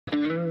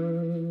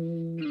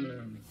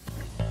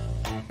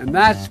And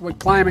that's what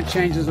climate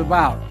change is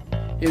about.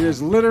 It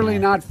is literally,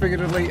 not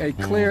figuratively, a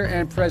clear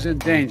and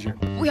present danger.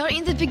 We are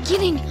in the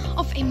beginning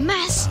of a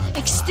mass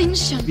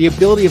extinction. The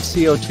ability of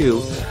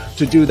CO2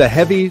 to do the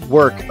heavy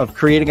work of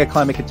creating a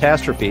climate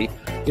catastrophe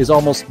is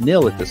almost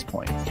nil at this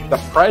point.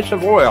 The price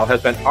of oil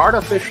has been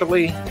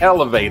artificially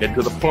elevated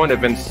to the point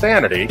of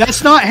insanity.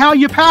 That's not how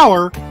you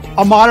power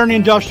a modern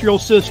industrial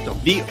system.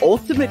 The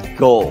ultimate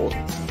goal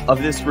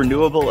of this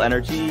renewable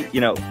energy,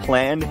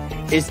 plan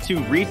is to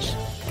reach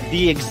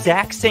the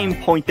exact same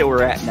point that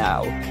we're at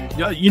now.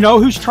 You know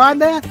who's tried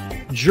that?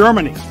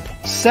 Germany.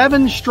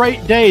 7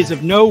 straight days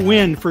of no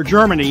wind for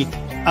Germany.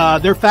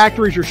 Their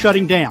factories are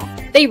shutting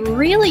down. They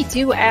really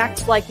do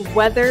act like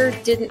weather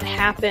didn't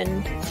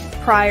happen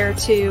prior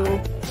to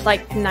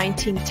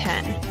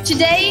 1910.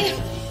 Today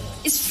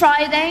is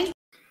Friday.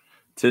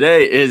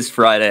 Today is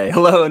Friday.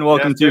 Hello and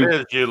welcome to. It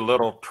is, you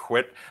little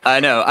twit. I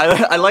know.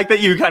 I like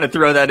that you kind of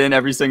throw that in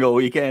every single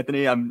week,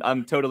 Anthony.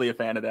 I'm totally a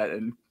fan of that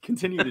and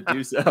continue to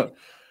do so.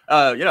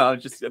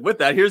 Just with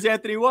that, here's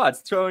Anthony Watts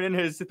throwing in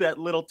that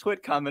little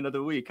twit comment of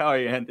the week. How are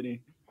you,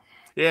 Anthony?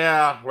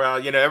 Yeah,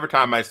 well, every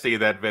time I see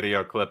that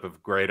video clip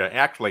of Greta,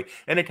 actually,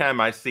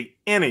 anytime I see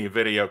any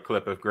video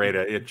clip of Greta,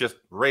 it just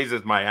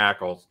raises my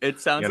hackles.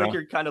 It sounds like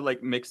you're kind of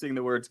like mixing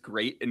the words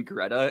great and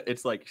Greta.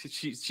 It's like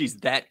she's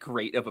that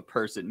great of a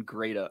person,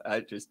 Greta. I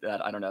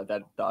don't know.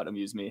 That thought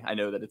amused me. I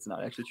know that it's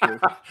not actually true.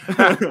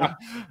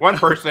 One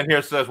person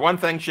here says, one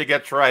thing she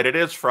gets right, it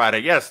is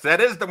Friday. Yes,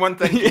 that is the one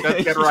thing she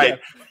does get right.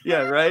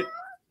 Yeah, right?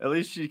 At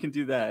least she can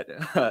do that.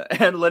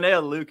 And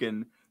Linnea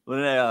Lucan.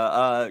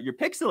 Linnea, you're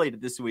pixelated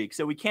this week,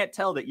 so we can't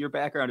tell that your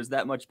background is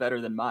that much better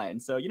than mine.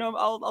 So,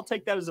 I'll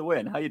take that as a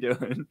win. How you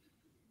doing?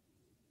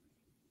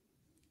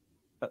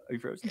 Are you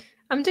frozen?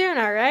 I'm doing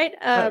all right.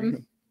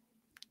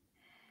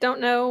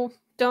 Don't know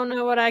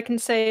what I can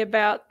say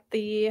about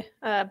the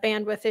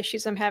bandwidth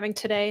issues I'm having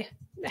today.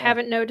 I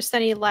haven't noticed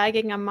any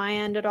lagging on my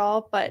end at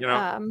all, but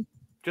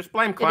just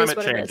blame climate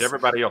change.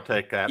 Everybody will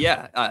take that.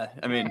 Yeah,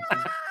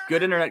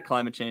 good internet,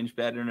 climate change,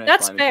 bad internet.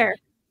 That's climate fair.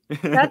 Change.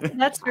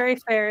 That's very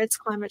fair. It's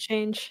climate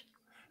change.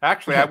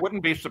 Actually, I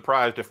wouldn't be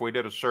surprised if we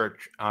did a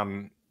search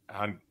on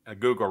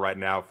Google right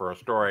now for a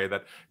story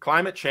that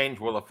climate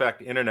change will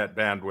affect internet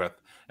bandwidth,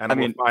 and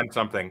we'll find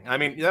something.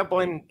 You don't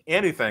blame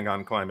anything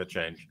on climate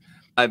change.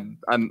 I'm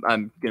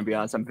gonna be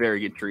honest. I'm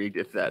very intrigued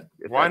if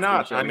why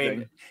not?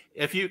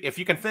 If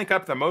you can think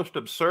up the most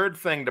absurd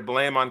thing to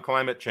blame on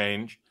climate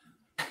change.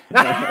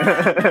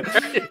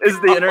 Is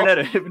the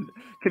internet?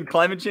 Can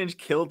climate change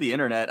kill the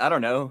internet? I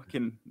don't know.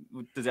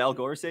 Does Al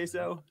Gore say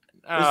so?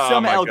 There's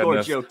some Al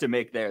Gore joke to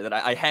make there that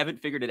I haven't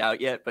figured it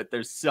out yet, but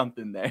there's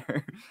something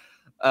there.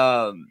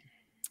 Wow.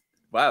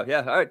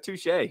 Yeah. All right.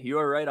 Touche. You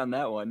are right on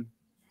that one.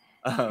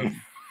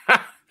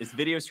 Is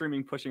video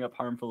streaming pushing up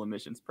harmful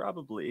emissions?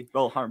 Probably.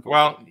 Well, harmful.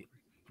 Well,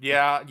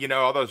 yeah.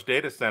 All those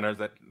data centers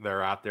that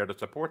they're out there to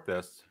support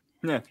this.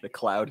 Yeah. The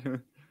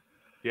cloud.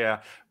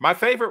 Yeah, my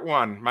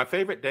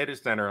favorite data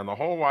center in the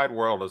whole wide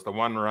world is the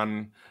one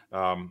run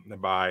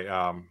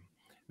by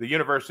the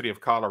University of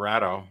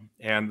Colorado,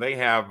 and they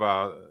have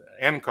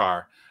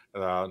NCAR,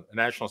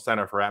 National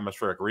Center for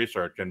Atmospheric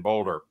Research in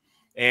Boulder,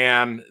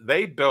 and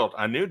they built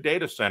a new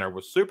data center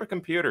with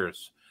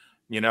supercomputers.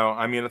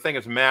 The thing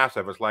is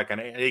massive; it's like an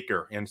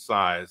acre in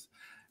size.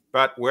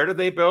 But where did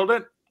they build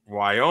it?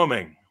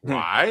 Wyoming.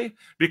 Why?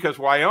 Because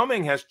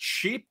Wyoming has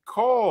cheap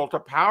coal to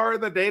power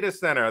the data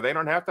center. They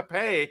don't have to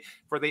pay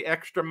for the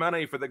extra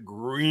money for the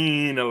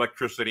green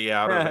electricity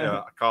out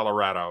of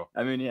Colorado.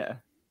 Yeah.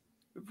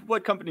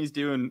 What companies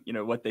do and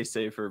what they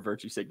say for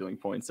virtue signaling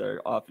points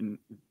are often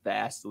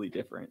vastly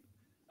different.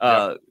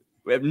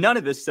 None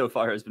of this so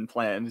far has been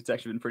planned. It's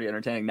actually been pretty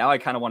entertaining. Now I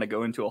kind of want to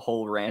go into a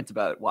whole rant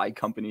about why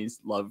companies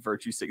love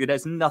virtue signaling. It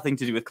has nothing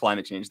to do with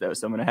climate change, though,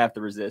 so I'm going to have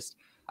to resist.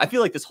 I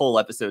feel like this whole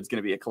episode is going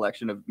to be a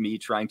collection of me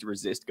trying to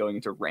resist going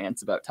into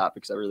rants about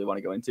topics I really want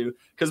to go into,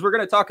 because we're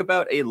going to talk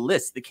about a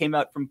list that came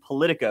out from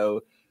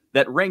Politico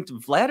that ranked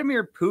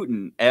Vladimir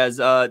Putin as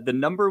the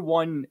number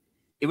one.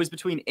 It was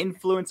between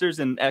influencers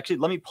and actually,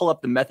 let me pull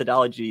up the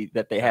methodology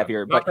that they have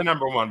here. Not the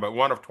number one, but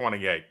one of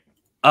 28.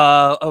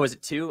 Is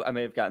it 2? I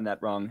may have gotten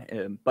that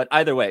wrong. But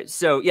either way,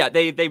 so yeah,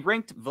 they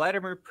ranked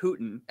Vladimir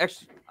Putin.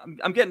 Actually,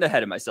 I'm getting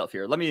ahead of myself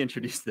here. Let me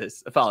introduce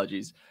this.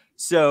 Apologies.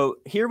 So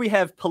here we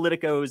have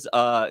Politico's,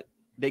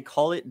 they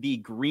call it the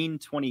Green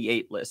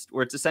 28 list,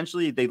 where it's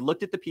essentially they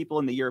looked at the people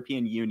in the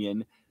European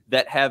Union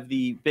that have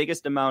the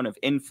biggest amount of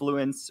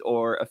influence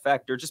or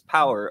effect or just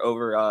power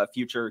over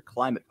future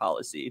climate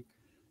policy.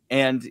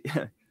 And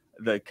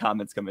the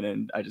comments coming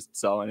in, I just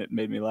saw and it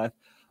made me laugh.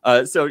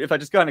 So if I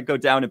just kind of go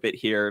down a bit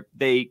here,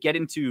 they get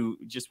into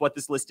just what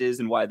this list is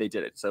and why they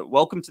did it. So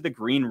welcome to the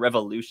Green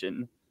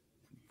Revolution,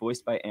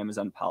 voiced by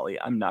Amazon Polly.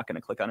 I'm not going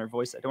to click on her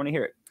voice. I don't want to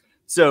hear it.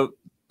 So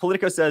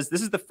Politico says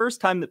this is the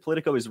first time that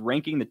Politico is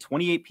ranking the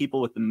 28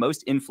 people with the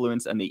most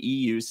influence on the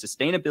EU's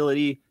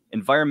sustainability,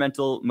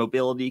 environmental,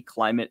 mobility,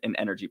 climate, and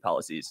energy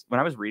policies. When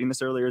I was reading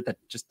this earlier, that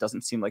just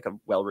doesn't seem like a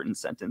well-written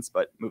sentence,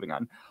 but moving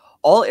on.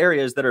 all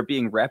areas that are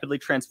being rapidly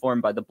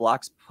transformed by the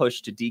bloc's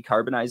push to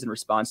decarbonize in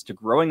response to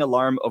growing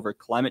alarm over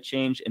climate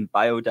change and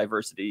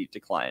biodiversity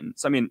decline.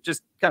 So, I mean,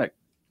 just kind of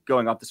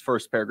going off this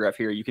first paragraph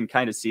here, you can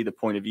kind of see the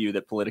point of view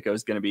that Politico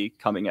is going to be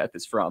coming at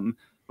this from,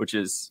 which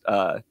is,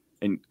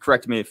 and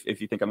correct me if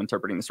you think I'm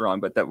interpreting this wrong,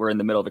 but that we're in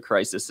the middle of a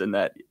crisis and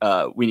that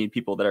we need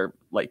people that are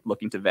like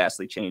looking to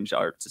vastly change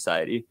our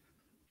society.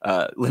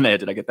 Linnea,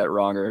 did I get that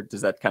wrong, or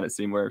does that kind of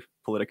seem where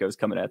Politico is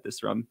coming at this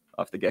from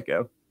off the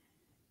get-go?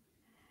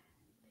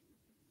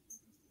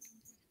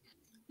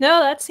 No,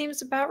 that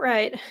seems about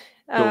right.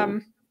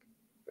 Cool.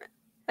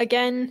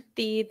 Again,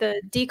 the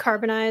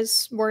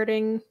decarbonize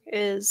wording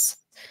is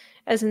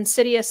as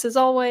insidious as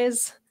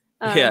always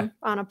on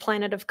a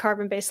planet of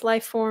carbon-based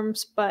life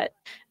forms, but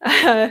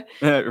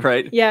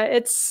right. Yeah,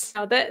 it's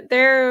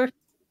they're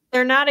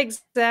not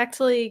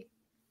exactly.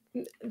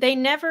 They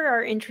never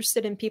are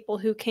interested in people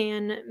who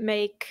can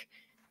make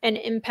an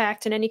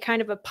impact in any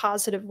kind of a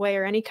positive way,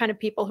 or any kind of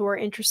people who are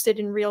interested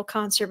in real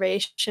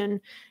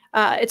conservation.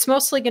 It's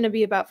mostly going to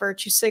be about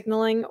virtue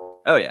signaling.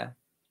 Oh yeah.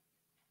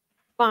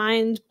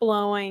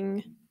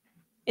 Mind-blowing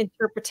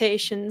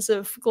interpretations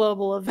of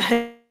global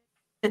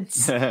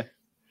events.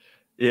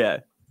 Yeah.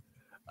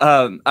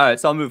 All right,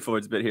 so I'll move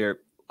forwards a bit here.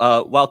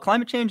 While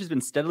climate change has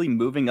been steadily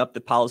moving up the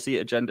policy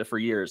agenda for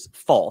years,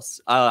 false.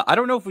 I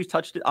don't know if we've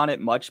touched on it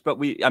much, but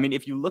I mean,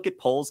 if you look at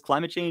polls,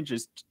 climate change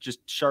is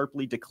just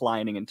sharply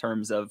declining in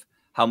terms of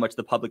how much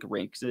the public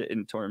ranks it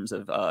in terms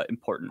of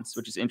importance,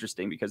 which is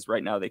interesting because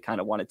right now they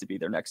kind of want it to be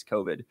their next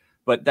COVID.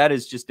 But that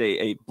is just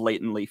a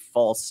blatantly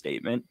false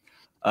statement.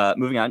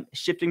 Moving on,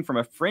 shifting from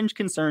a fringe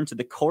concern to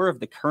the core of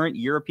the current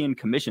European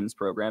Commission's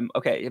program.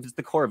 Okay, if it's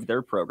the core of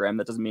their program,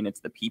 that doesn't mean it's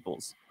the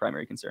people's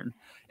primary concern.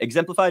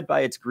 Exemplified by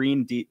its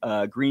Green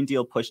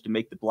Deal push to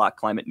make the bloc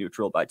climate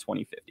neutral by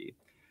 2050.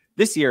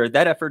 This year,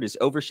 that effort is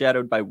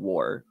overshadowed by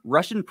war.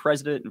 Russian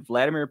President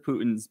Vladimir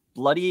Putin's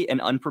bloody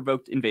and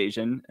unprovoked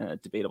invasion,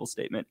 debatable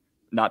statement,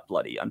 not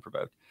bloody,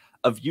 unprovoked,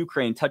 of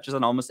Ukraine touches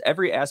on almost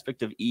every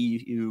aspect of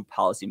EU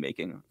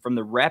policymaking, from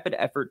the rapid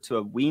effort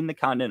to wean the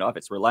continent off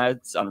its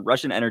reliance on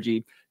Russian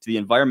energy to the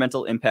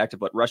environmental impact of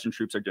what Russian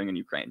troops are doing in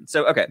Ukraine.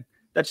 So, okay,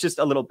 that's just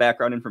a little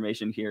background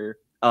information here.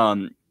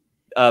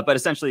 But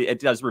essentially, it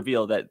does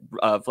reveal that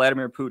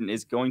Vladimir Putin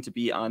is going to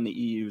be on the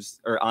EU's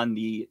or on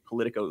the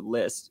Politico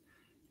list.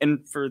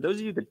 And for those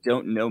of you that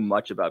don't know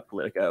much about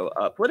Politico,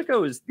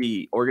 Politico is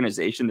the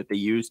organization that they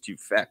use to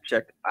fact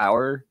check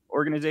our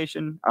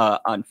organization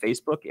on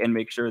Facebook and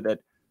make sure that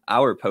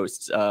our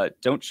posts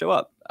don't show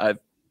up.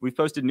 We've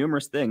posted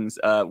numerous things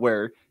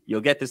where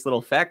you'll get this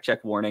little fact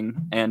check warning,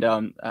 and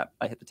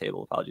I hit the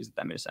table. Apologies if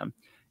that made a sound.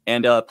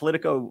 And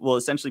Politico will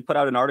essentially put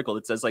out an article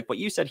that says like, what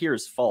you said here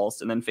is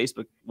false, and then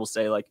Facebook will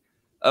say like,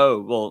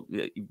 oh, well,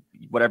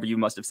 whatever you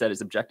must have said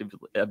is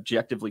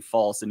objectively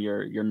false, and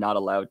you're not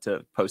allowed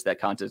to post that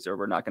content, or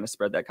we're not going to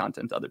spread that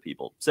content to other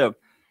people. So,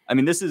 I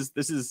mean, this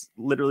is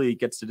literally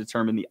gets to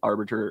determine the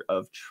arbiter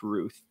of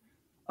truth.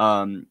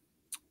 Anthony,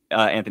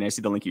 I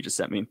see the link you just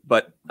sent me.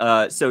 But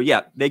so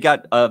yeah, they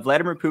got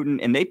Vladimir Putin,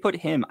 and they put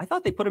him. I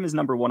thought they put him as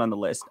number one on the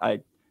list.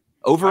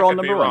 Overall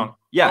number one.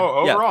 Yeah.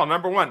 Oh, overall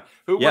number one.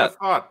 Who would have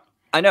thought?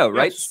 I know,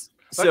 right? Yes.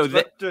 So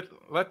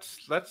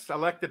let's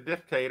elect a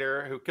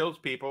dictator who kills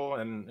people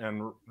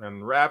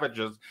and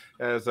ravages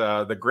as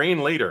the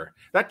green leader.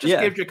 That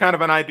just gives you kind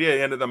of an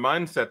idea into the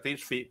mindset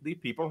these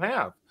people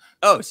have.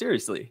 Oh,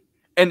 seriously.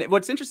 And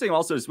what's interesting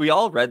also is we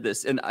all read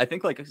this, and I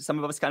think like some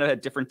of us kind of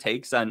had different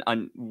takes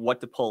on what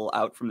to pull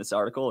out from this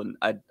article. And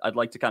I'd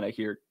like to kind of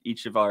hear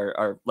each of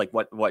our like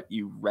what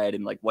you read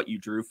and like what you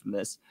drew from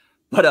this.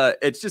 But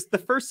it's just the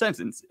first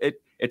sentence.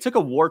 It took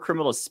a war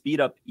criminal to speed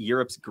up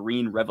Europe's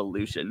green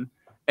revolution.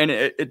 And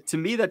it to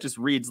me, that just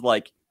reads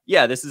like,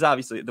 yeah, this is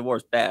obviously the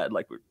war's bad.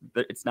 Like,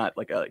 it's not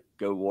like a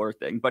go war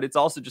thing, but it's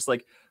also just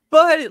like,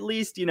 but at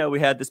least, you know, we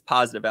had this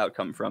positive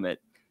outcome from it.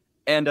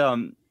 And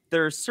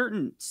there are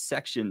certain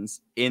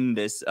sections in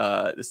this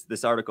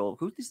this article.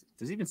 Does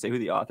it even say who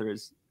the author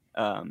is?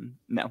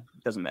 No,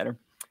 it doesn't matter.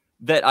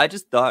 That I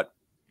just thought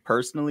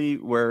personally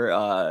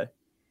were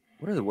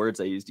what are the words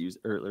I used to use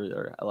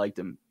earlier? I liked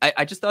them.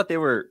 I just thought they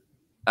were.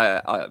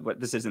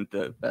 This isn't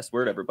the best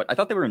word ever, but I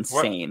thought they were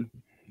insane.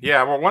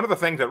 Yeah, well, one of the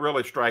things that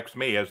really strikes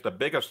me as the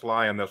biggest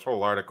lie in this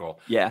whole article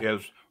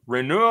is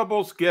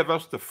renewables give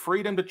us the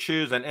freedom to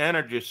choose an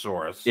energy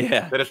source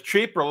that is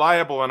cheap,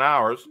 reliable, and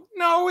ours.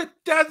 No, it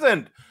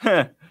doesn't.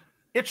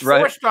 It's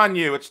forced on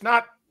you. It's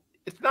not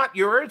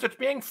yours. It's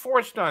being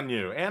forced on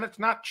you. And it's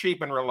not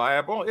cheap and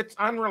reliable. It's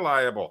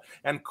unreliable.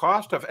 And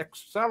costs have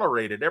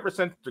accelerated ever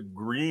since the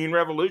green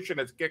revolution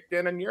has kicked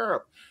in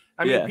Europe.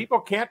 I mean,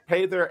 people can't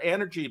pay their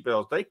energy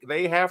bills.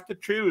 They have to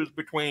choose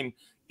between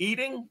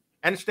eating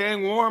and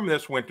staying warm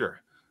this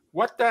winter.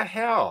 What the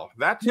hell?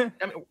 That's I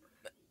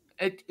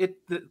mean,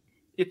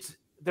 it's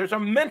there's a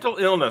mental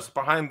illness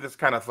behind this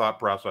kind of thought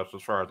process,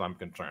 as far as I'm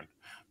concerned.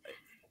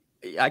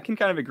 I can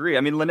kind of agree.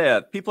 I mean,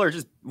 Linnea, people are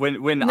just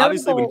when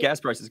obviously when gas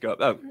prices go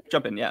up. Oh,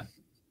 jump in, yeah.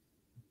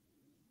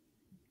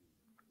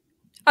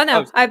 Oh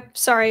no, Oh, I'm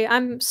sorry.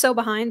 I'm so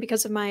behind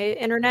because of my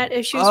internet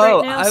issues oh,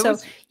 right now. I So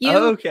was you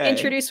okay.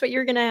 introduce what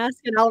you're going to ask,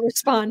 and I'll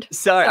respond.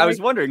 Sorry, I Sorry.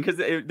 was wondering because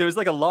there was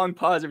like a long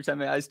pause every time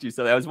I asked you,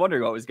 so I was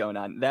wondering what was going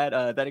on.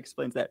 That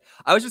explains that.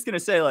 I was just gonna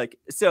say, like,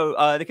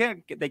 so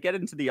they get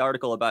into the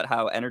article about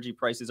how energy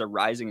prices are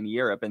rising in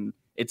Europe, and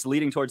it's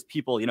leading towards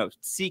people,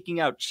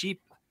 seeking out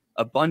cheap,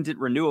 abundant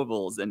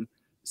renewables. And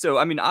so,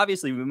 I mean,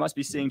 obviously, we must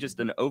be seeing just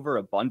an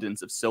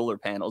overabundance of solar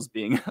panels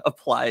being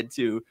applied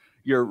to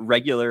your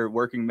regular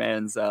working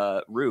man's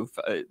roof.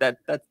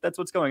 That's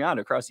what's going on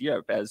across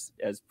Europe as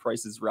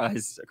prices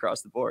rise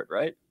across the board,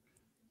 right?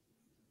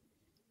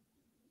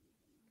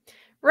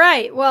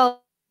 Right.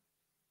 Well,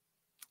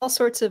 all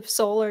sorts of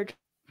solar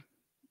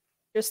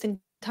just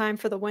in time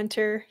for the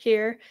winter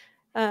here.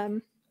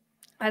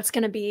 That's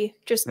going to be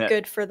just Yeah.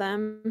 good for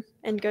them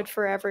and good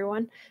for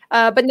everyone.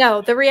 But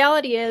no, the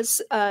reality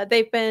is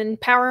they've been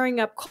powering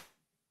up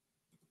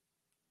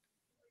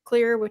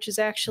nuclear, which is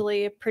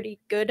actually a pretty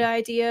good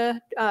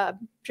idea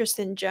just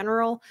in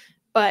general.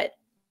 But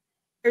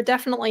they're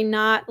definitely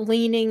not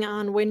leaning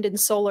on wind and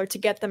solar to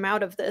get them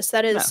out of this.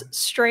 That is No.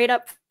 straight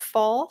up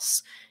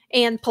false.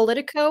 And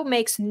Politico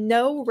makes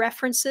no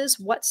references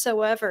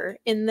whatsoever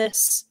in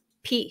this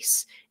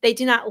piece. They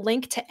do not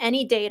link to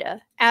any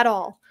data at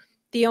all.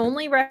 The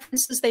only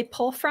references they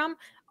pull from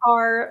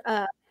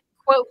are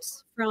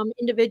quotes from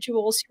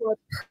individuals who are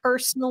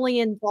personally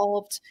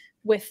involved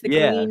with the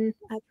Yeah. green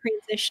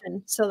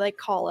transition, so they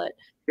call it.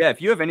 Yeah,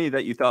 if you have any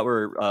that you thought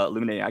were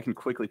illuminating, I can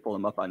quickly pull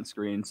them up on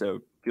screen.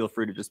 So feel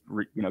free to just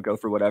go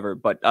for whatever.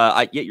 But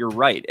you're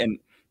right,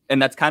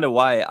 and that's kind of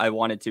why I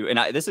wanted to. And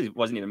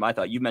wasn't even my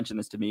thought. You mentioned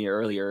this to me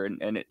earlier,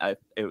 and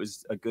it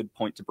was a good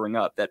point to bring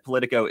up that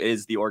Politico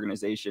is the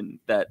organization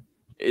that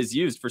is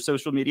used for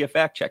social media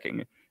fact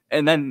checking,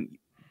 and then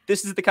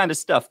this is the kind of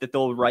stuff that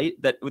they'll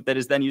write that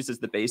is then used as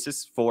the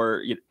basis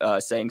for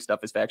saying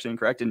stuff is factually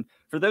incorrect. And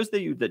for those of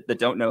you that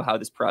don't know how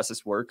this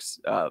process works,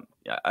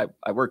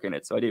 I work in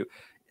it, so I do.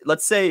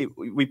 Let's say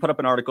we put up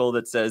an article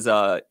that says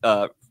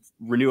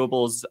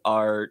renewables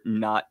are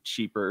not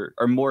cheaper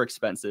or more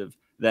expensive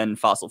than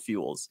fossil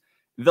fuels.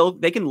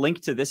 They can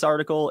link to this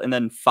article and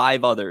then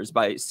 5 others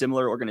by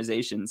similar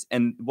organizations.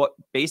 And what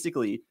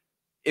basically,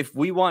 if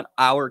we want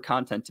our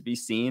content to be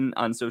seen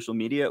on social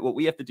media, what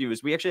we have to do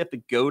is we actually have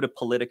to go to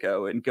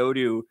Politico and go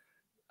to,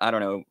 I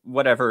don't know,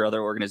 whatever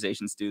other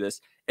organizations do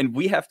this. And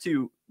we have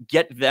to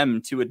get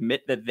them to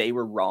admit that they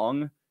were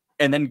wrong,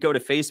 and then go to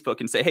Facebook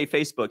and say, hey,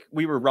 Facebook,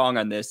 we were wrong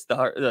on this.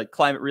 The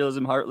Climate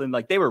Realism Heartland,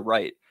 like, they were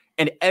right.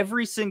 And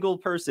every single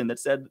person that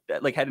said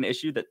that, like, had an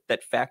issue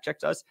that fact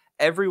checked us,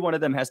 every one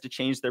of them has to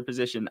change their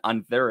position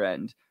on their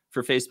end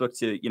for Facebook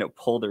to,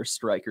 pull their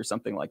strike or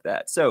something like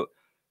that. So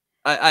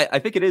I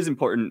think it is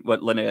important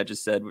what Linnea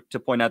just said, to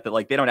point out that,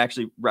 like, they don't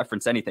actually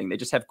reference anything. They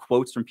just have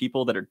quotes from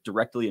people that are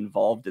directly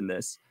involved in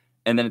this,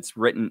 and then it's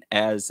written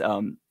as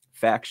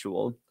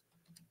factual.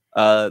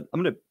 I'm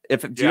gonna.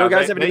 Do you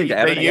guys have anything to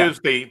add? They use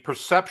the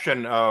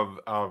perception of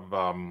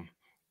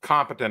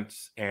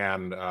competence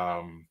and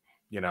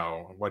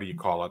what do you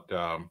call it?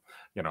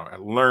 A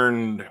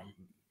learned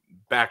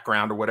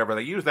background or whatever.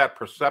 They use that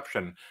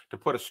perception to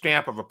put a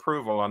stamp of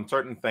approval on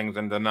certain things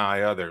and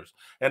deny others.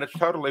 And it's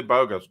totally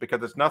bogus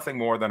because it's nothing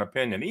more than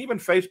opinion. Even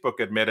Facebook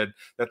admitted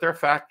that their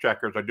fact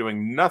checkers are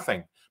doing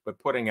nothing but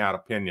putting out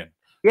opinion.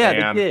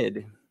 Yeah, they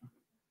did.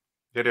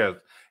 It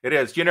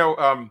is.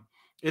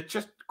 It's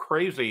just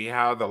crazy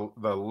how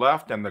the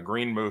left and the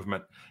green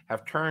movement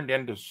have turned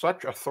into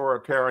such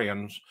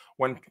authoritarians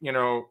when,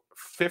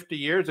 50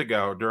 years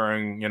ago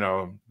during,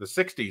 the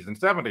 60s and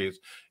 70s,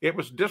 it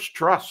was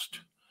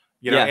distrust,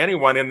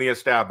 anyone in the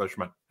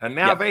establishment. And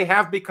now they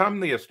have become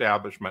the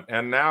establishment,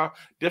 and now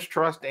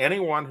distrust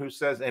anyone who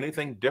says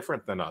anything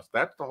different than us.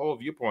 That's the whole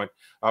viewpoint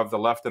of the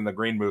left and the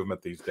green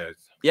movement these days.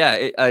 Yeah,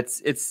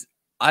 it's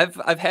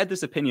I've had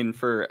this opinion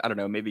for, I don't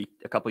know, maybe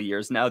a couple of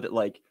years now, that,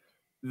 like,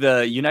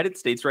 the United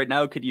States right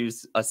now could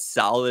use a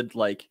solid,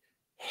 like,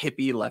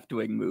 hippie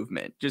left-wing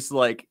movement. Just,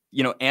 like,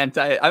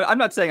 I'm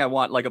not saying I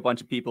want, like, a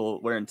bunch of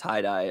people wearing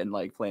tie-dye and,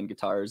 like, playing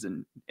guitars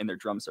in their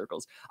drum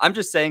circles. I'm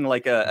just saying,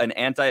 like, an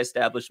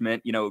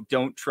anti-establishment,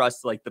 don't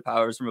trust, like, the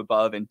powers from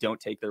above and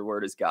don't take their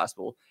word as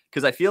gospel.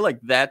 Because I feel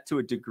like that, to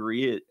a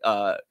degree,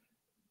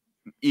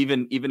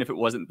 even if it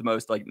wasn't the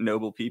most, like,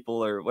 noble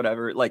people or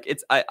whatever, like,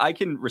 I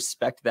can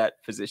respect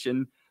that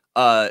position.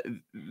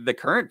 The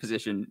current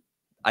position,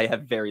 I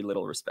have very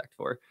little respect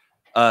for.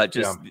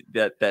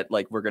 That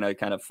like, we're gonna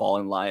kind of fall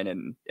in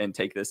line and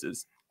take this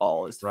as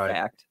all as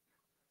fact.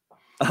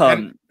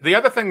 And the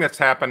other thing that's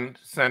happened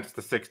since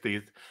the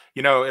 60s,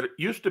 it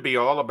used to be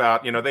all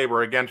about, they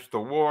were against the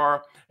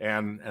war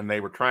and they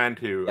were trying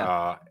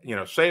to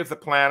save the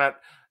planet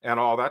and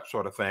all that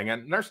sort of thing.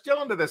 And they're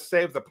still into this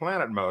save the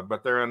planet mode,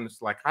 but they're in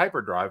this, like,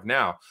 hyperdrive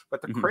now.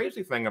 But the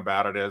crazy thing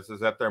about it is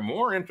that they're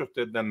more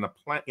interested in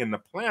the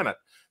planet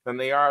than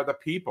they are the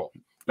people.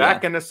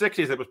 Back in the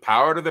 60s, it was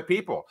power to the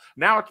people.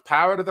 Now it's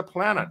power to the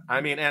planet.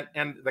 I mean,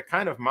 and the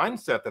kind of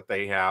mindset that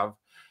they have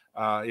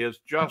is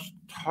just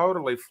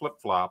totally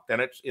flip-flopped, and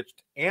it's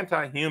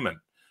anti-human.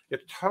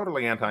 It's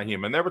totally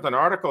anti-human. There was an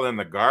article in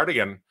the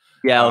Guardian.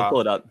 Yeah, I'll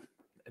pull it up.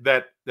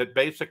 That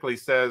basically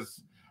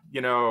says,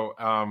 just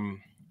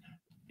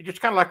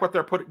kind of like what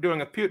they're doing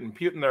with Putin.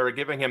 Putin, they're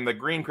giving him the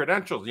green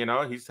credentials.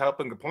 He's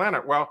helping the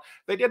planet. Well,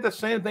 they did the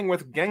same thing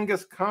with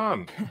Genghis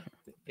Khan.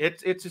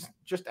 It's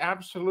just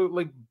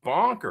absolutely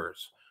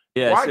bonkers.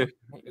 Yeah, Why? so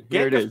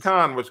Genghis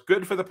Khan was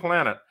good for the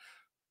planet.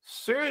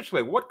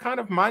 Seriously, what kind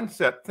of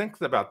mindset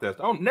thinks about this?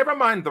 Oh, never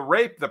mind the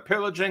rape, the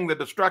pillaging, the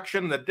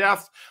destruction, the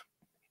deaths.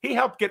 He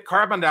helped get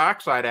carbon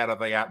dioxide out of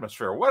the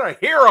atmosphere. What a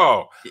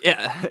hero!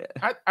 Yeah,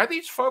 are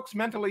these folks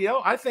mentally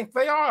ill? I think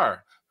they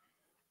are.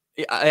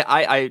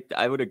 I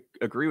would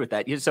agree with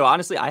that. So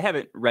honestly, I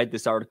haven't read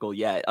this article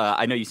yet.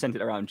 I know you sent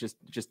it around just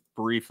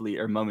briefly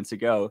or moments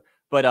ago,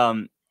 but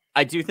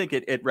I do think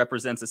it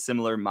represents a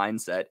similar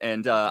mindset.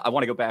 And I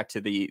want to go back to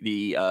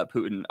the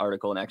Putin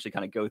article and actually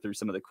kind of go through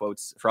some of the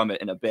quotes from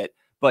it in a bit.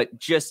 But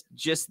just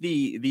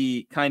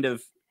the kind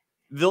of,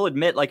 they'll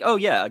admit like, oh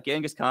yeah,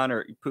 Genghis Khan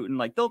or Putin,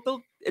 like they'll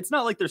it's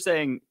not like they're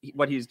saying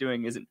what he's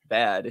doing isn't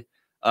bad,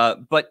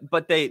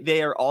 but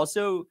they are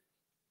also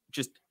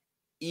just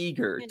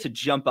eager to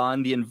jump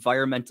on the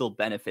environmental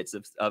benefits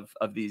of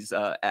these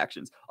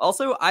actions.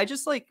 Also, I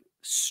just like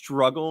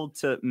struggle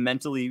to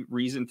mentally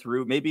reason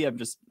through. Maybe I'm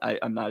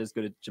not as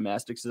good at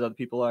gymnastics as other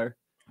people are,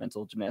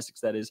 mental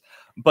gymnastics that is,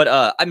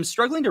 but I'm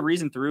struggling to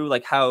reason through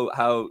like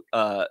how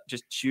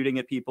just shooting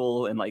at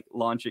people and like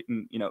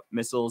launching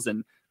missiles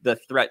and the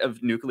threat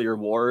of nuclear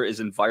war is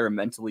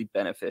environmentally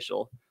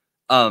beneficial.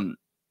 That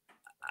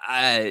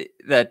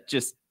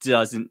just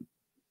doesn't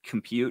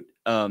compute,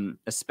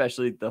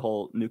 especially the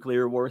whole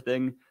nuclear war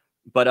thing.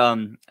 But I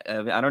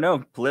don't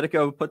know.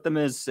 Politico put them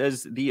as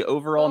the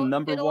overall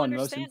number one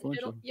most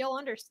influential. You'll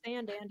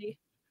understand, Andy.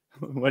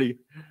 What do you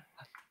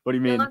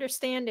mean? You'll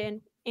understand,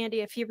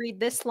 Andy, if you read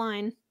this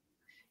line.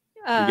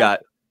 You got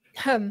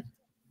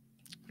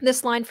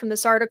this line from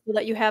this article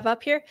that you have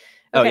up here.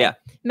 Okay. Oh yeah.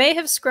 May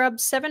have scrubbed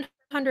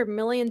 700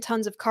 million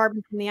tons of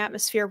carbon from the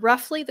atmosphere,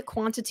 roughly the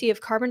quantity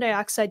of carbon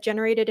dioxide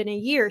generated in a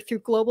year through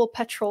global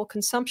petrol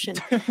consumption,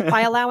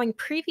 by allowing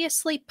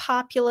previously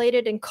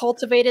populated and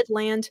cultivated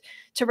land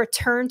to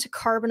return to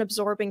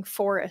carbon-absorbing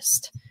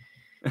forest.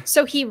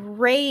 So he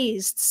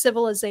raised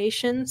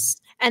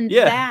civilizations, and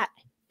that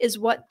is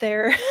what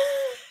their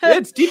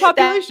it's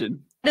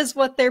depopulation. That is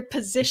what their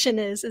position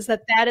is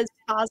that is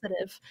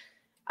positive.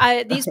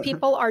 These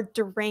people are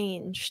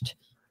deranged.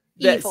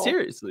 Evil.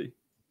 Seriously.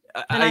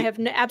 And I have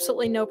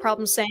absolutely no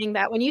problem saying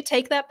that. When you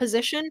take that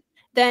position,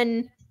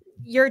 then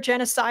you're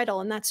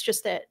genocidal, and that's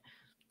just it.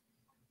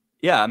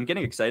 Yeah, I'm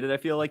getting excited, I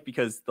feel like,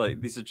 because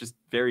like these are just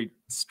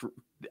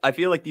I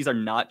feel like these are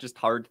not just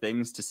hard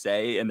things to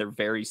say, and they're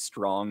very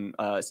strong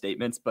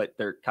statements, but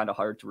they're kind of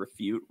hard to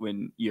refute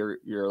when you're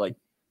like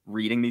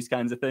reading these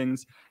kinds of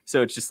things.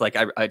 So it's just like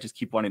I just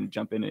keep wanting to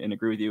jump in and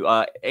agree with you.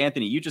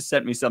 Anthony, you just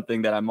sent me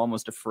something that I'm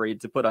almost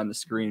afraid to put on the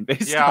screen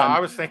based on... I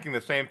was thinking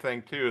the same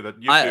thing too, that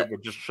YouTube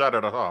would just shut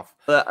it off.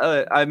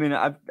 I mean,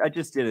 I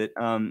just did it.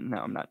 No,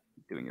 I'm not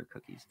doing your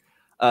cookies.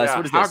 So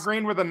what is how this?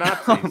 green were the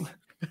Nazis?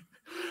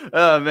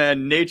 Oh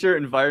man, nature,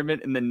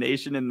 environment, and the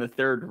nation in the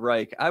Third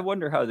Reich. I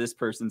wonder how this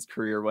person's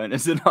career went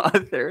as an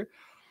author.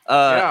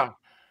 I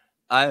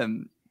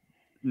am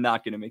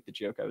not going to make the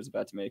joke I was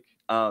about to make.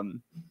 Yeah,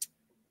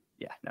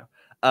 no.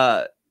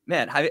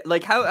 Man, how?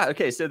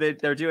 Okay, so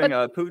they're doing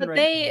Putin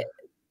right.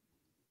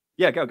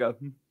 Yeah, go.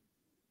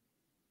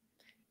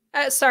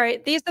 Sorry,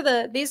 these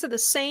are the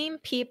same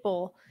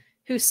people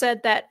who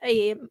said that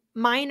a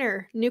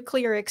minor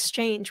nuclear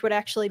exchange would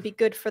actually be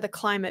good for the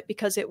climate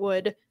because it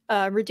would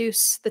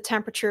reduce the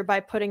temperature by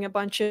putting a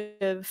bunch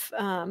of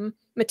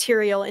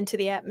material into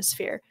the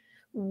atmosphere.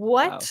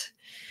 What? Wow.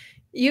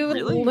 You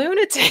really?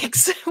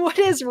 Lunatics. What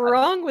is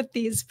wrong with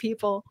these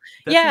people?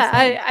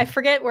 I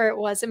forget where it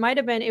was.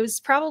 It was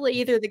probably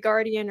either The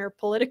Guardian or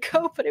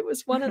Politico, but it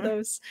was one of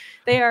those.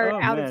 They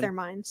are out of their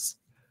minds.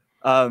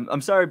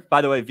 I'm sorry,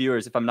 by the way,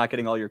 viewers, if I'm not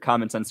getting all your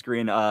comments on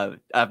screen.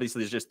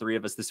 Obviously, there's just 3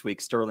 of us this week.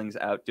 Sterling's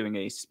out doing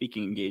a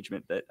speaking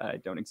engagement that I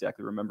don't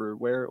exactly remember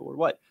where or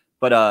what.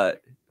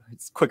 But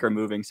it's quicker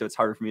moving, so it's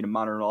harder for me to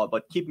monitor it all.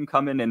 But keep them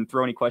coming and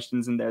throw any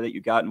questions in there that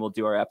you got, and we'll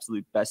do our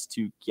absolute best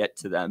to get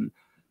to them.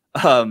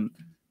 I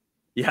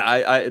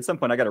at some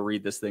point I got to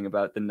read this thing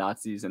about the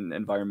Nazis and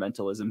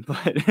environmentalism,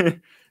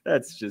 but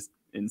that's just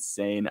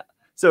insane.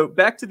 So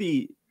back to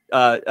the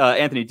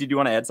Anthony, did you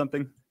want to add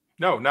something?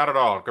 No, not at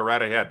all. Go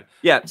right ahead.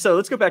 Yeah, so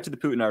let's go back to the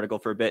Putin article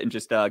for a bit and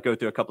just go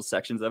through a couple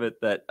sections of it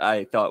that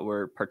I thought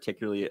were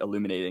particularly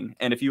illuminating.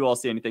 And if you all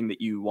see anything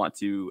that you want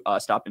to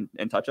stop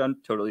and touch on,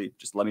 totally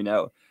just let me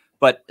know.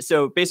 But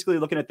so basically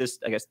looking at this,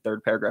 I guess,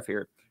 third paragraph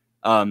here,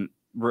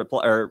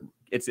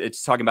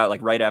 it's talking about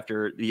like right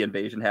after the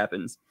invasion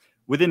happens.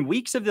 Within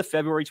weeks of the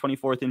February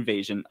 24th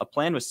invasion, a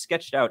plan was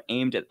sketched out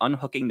aimed at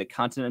unhooking the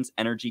continent's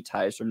energy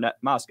ties from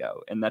Moscow.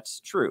 And that's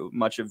true.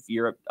 Much of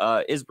Europe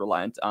is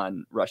reliant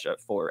on Russia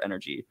for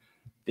energy.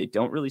 They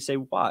don't really say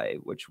why,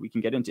 which we can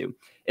get into.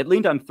 It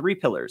leaned on 3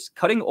 pillars: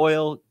 cutting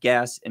oil,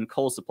 gas, and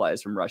coal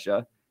supplies from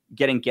Russia,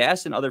 getting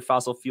gas and other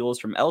fossil fuels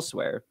from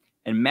elsewhere,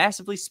 and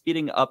massively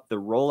speeding up the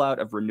rollout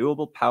of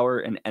renewable power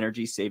and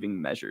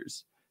energy-saving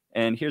measures.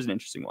 And here's an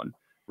interesting one.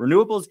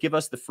 Renewables give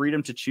us the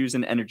freedom to choose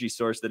an energy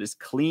source that is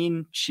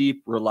clean,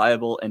 cheap,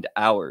 reliable, and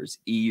ours,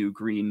 EU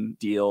Green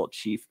Deal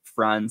chief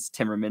Franz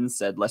Timmermans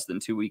said less than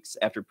 2 weeks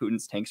after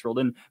Putin's tanks rolled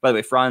in. By the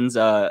way, Franz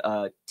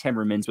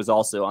Timmermans was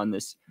also on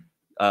this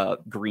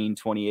Green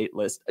 28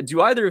 list.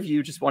 Do either of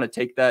you just want to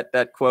take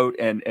that quote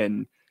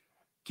and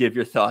give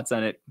your thoughts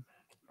on it?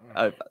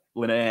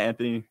 Linnea,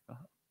 Anthony?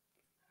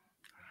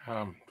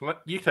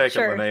 You take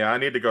Sure. it, Linnea. I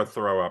need to go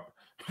throw up.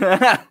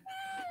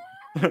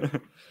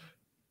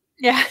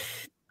 Yeah.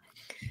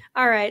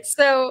 All right.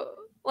 So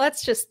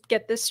let's just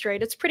get this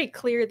straight. It's pretty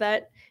clear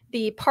that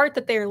the part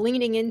that they're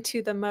leaning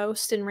into the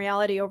most in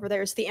reality over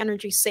there is the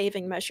energy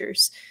saving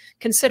measures,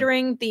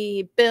 considering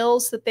the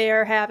bills that they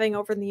are having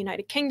over in the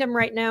United Kingdom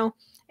right now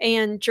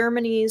and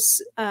Germany's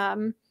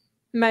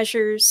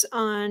measures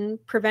on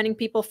preventing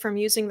people from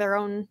using their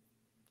own,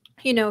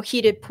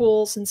 heated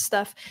pools and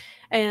stuff,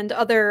 and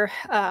other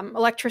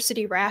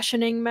electricity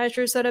rationing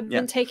measures that have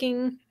been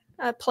taking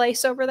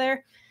place over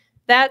there.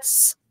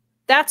 That's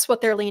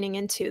what they're leaning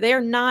into. They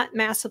are not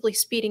massively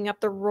speeding up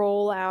the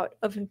rollout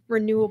of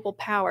renewable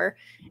power.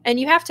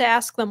 And you have to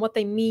ask them what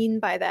they mean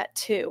by that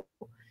too.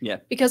 Yeah.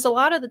 Because a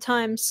lot of the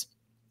times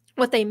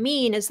what they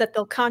mean is that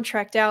they'll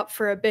contract out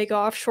for a big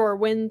offshore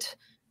wind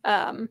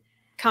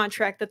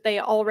contract that they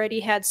already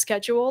had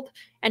scheduled.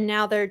 And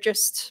now they're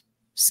just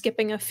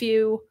skipping a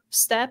few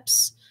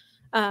steps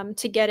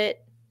to get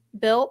it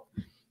built.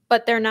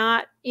 But they're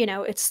not,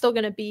 it's still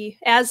going to be,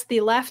 as the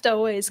left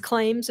always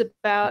claims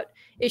about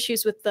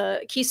issues with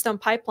the Keystone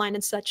Pipeline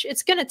and such,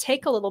 it's going to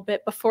take a little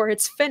bit before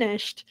it's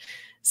finished.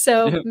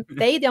 So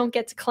they don't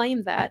get to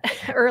claim that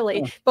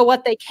early. But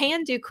what they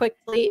can do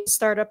quickly is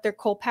start up their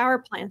coal power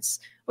plants,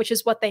 which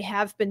is what they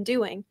have been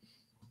doing.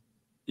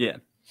 Yeah.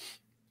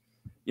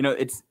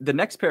 It's the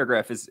next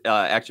paragraph is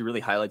actually really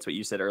highlights what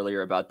you said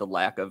earlier about the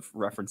lack of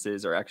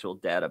references or actual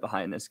data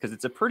behind this, because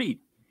it's a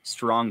pretty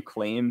strong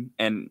claim,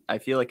 and I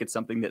feel like it's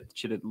something that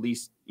should at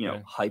least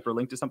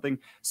hyperlink to something.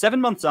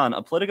 7 months on,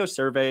 a Politico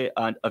survey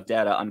of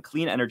data on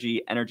clean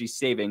energy, energy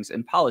savings,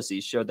 and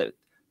policies showed that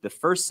the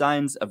first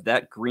signs of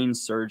that green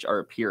surge are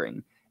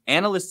appearing.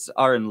 Analysts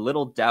are in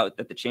little doubt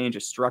that the change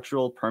is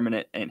structural,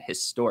 permanent, and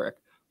historic.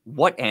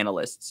 What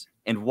analysts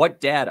and what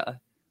data?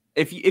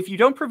 If you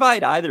don't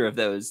provide either of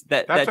those,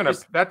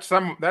 that's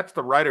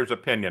the writer's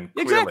opinion.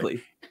 Clearly.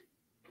 Exactly.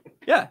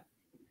 Yeah.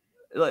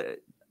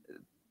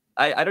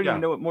 I don't even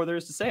know what more there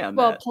is to say on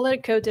that. Well,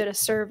 Politico did a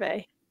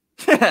survey.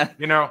 When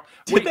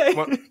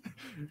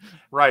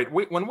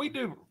we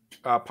do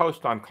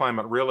post on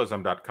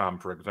climaterealism.com,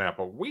 for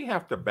example, we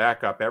have to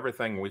back up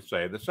everything we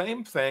say. The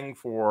same thing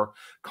for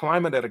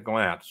Climate at a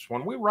Glance.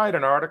 When we write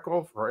an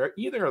article for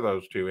either of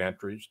those two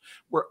entries,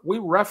 we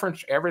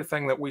reference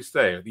everything that we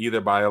say,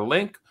 either by a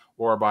link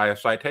or by a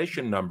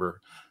citation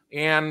number.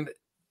 And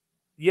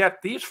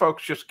yet these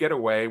folks just get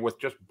away with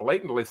just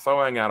blatantly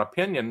throwing out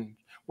opinion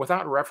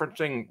without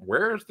referencing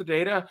where's the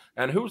data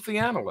and who's the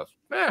analyst.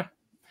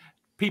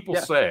 People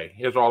say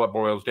is all it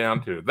boils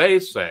down to. They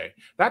say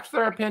that's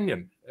their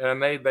opinion,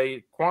 and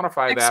they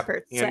quantify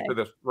Experts that into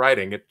this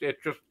writing.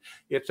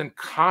 It's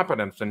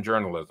incompetence in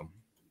journalism.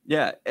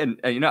 Yeah, and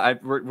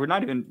we're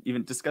not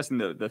even discussing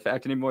the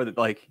fact anymore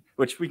that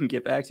which we can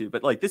get back to,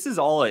 but this is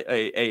all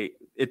a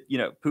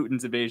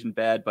Putin's invasion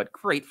bad but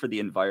great for the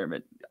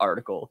environment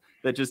article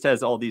that just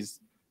has all these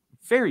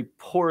very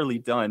poorly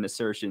done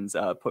assertions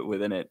put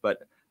within it. But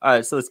all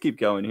right, so let's keep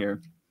going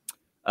here.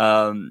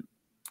 One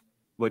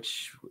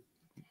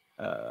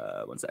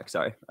sec.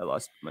 Sorry, I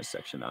lost my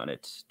section on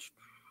it.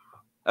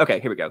 Okay,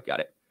 here we go.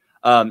 Got it.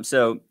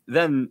 So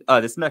then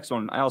this next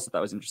one I also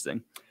thought was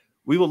interesting.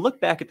 We will look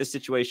back at the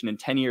situation in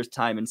 10 years'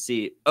 time and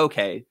see,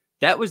 okay,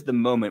 that was the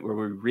moment where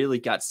we really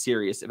got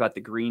serious about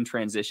the green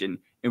transition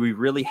and we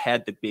really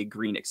had the big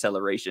green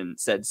acceleration,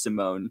 said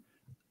Simone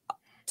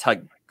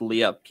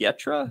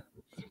Tagliapietra.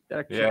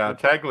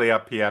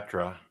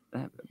 Tagliapietra.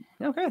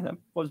 Okay, that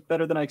was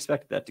better than I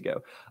expected that to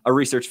go. A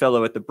research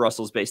fellow at the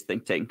Brussels-based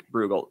think tank,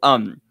 Bruegel.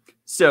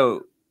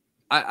 So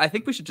I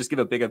think we should just give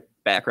a bit of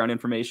background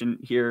information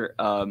here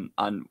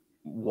on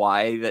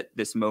why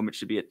this moment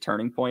should be a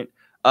turning point.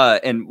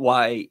 And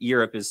why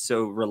Europe is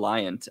so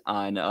reliant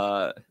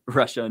on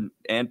Russia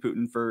and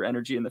Putin for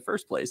energy in the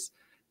first place.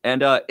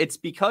 And it's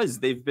because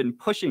they've been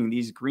pushing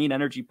these green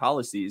energy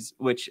policies,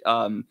 which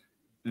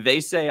they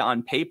say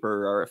on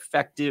paper are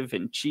effective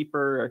and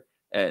cheaper.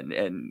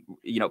 And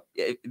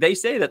they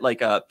say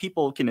that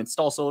people can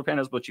install solar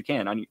panels, but you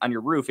can on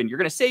your roof, and you're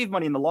going to save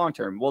money in the long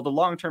term. Well, the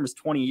long term is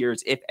 20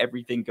 years if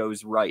everything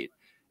goes right.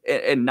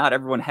 And not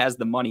everyone has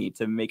the money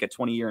to make a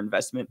 20-year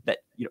investment that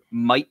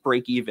might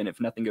break even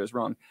if nothing goes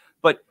wrong.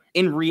 But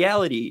in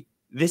reality,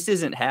 this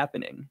isn't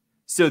happening.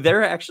 So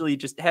they're actually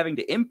just having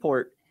to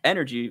import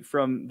energy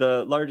from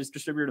the largest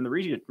distributor in the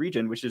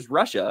region, which is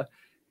Russia.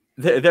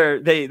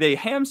 They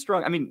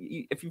hamstrung. I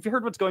mean, if you've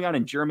heard what's going on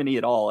in Germany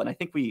at all, and I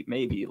think we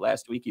maybe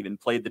last week even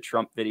played the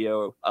Trump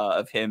video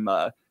of him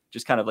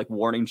just kind of like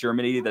warning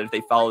Germany that if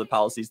they follow the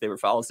policies they were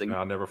following.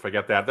 I'll never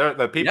forget that.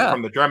 The people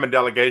from the German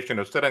delegation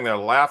are sitting there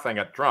laughing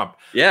at Trump.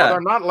 Yeah. Well,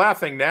 they're not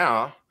laughing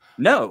now.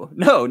 No,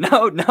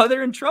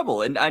 they're in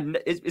trouble. And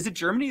is it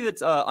Germany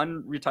that's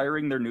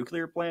unretiring their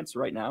nuclear plants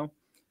right now?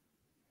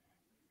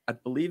 I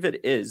believe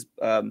it is.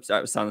 Sorry,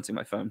 I was silencing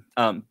my phone.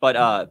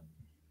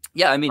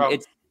 Yeah, I mean,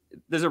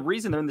 there's a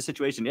reason they're in the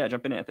situation. Yeah,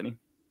 jump in, Anthony.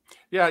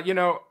 Yeah, you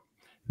know,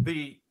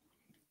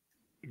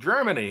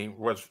 Germany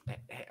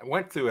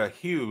went through a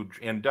huge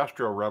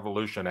industrial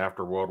revolution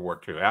after World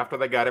War II. After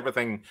they got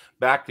everything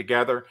back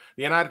together,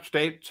 the United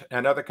States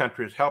and other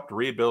countries helped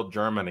rebuild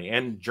Germany,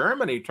 and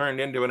Germany turned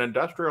into an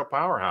industrial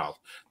powerhouse.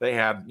 They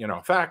had,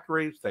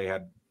 factories, they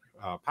had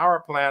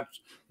power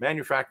plants,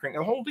 manufacturing,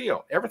 the whole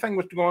deal. Everything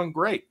was going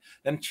great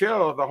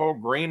until the whole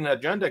green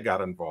agenda got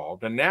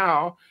involved, and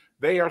now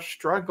they are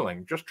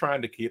struggling, just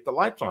trying to keep the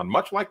lights on,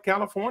 much like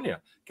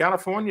California.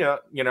 California,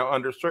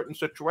 under certain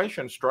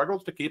situations,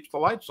 struggles to keep the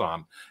lights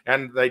on.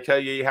 And they tell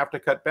you have to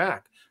cut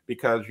back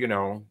because,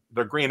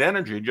 the green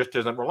energy just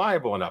isn't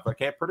reliable enough. They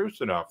can't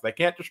produce enough. They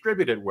can't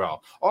distribute it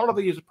well. All of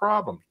these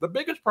problems. The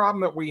biggest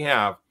problem that we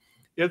have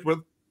is with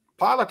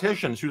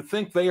politicians who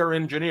think they are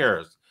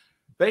engineers.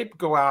 They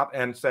go out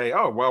and say,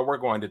 oh, well, we're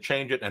going to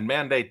change it and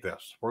mandate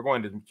this. We're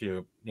going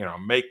to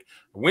make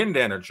wind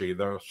energy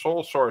the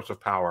sole source of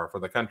power for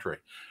the country.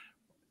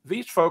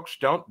 These folks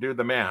don't do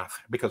the math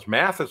because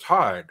math is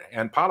hard,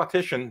 and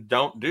politicians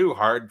don't do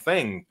hard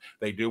things.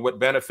 They do what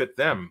benefit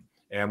them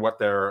and what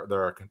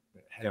their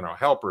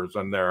helpers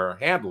and their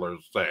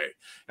handlers say.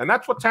 And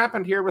that's what's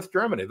happened here with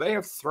Germany. They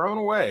have thrown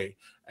away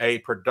a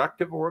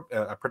productive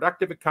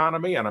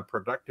economy and a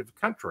productive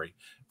country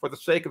for the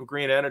sake of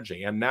green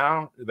energy. And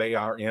now they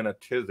are in a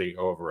tizzy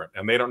over it,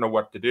 and they don't know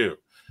what to do.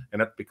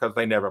 And it's because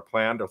they never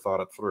planned or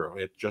thought it through.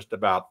 It's just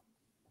about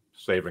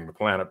saving the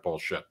planet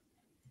bullshit.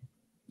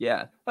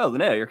 Yeah. Oh,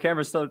 Linnea, your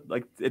camera's still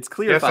it's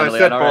clear. Yes, finally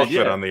I said on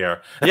bullshit on the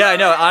air. Yeah, I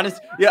know. I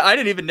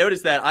didn't even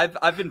notice that.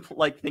 I've been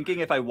thinking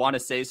if I want to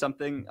say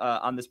something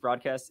on this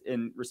broadcast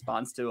in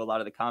response to a lot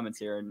of the comments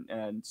here,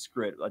 and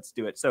screw it, let's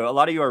do it. So a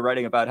lot of you are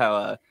writing about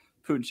how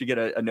Putin should get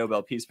a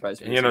Nobel Peace Prize.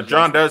 For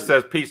John Doe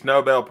says Peace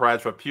Nobel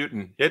Prize for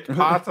Putin. It's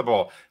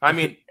possible. I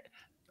mean,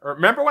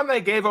 remember when they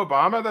gave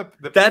Obama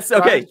the That's Peace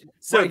okay. Prize?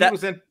 So he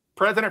was in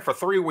president for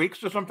 3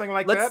 weeks or something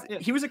like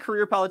that. He was a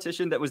career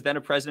politician that was then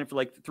a president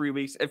for 3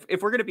 weeks.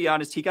 If we're going to be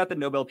honest, he got the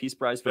Nobel Peace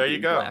Prize for there. You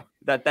go.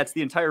 Black. That's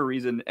the entire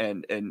reason,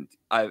 and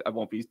I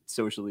won't be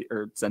socially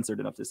or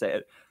censored enough to say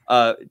it.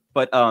 Yeah,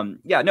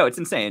 no, it's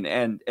insane.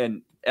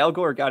 And Al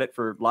Gore got it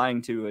for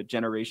lying to a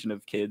generation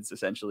of kids.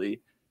 Essentially,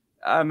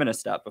 I'm gonna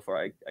stop before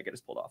I get us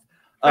pulled off.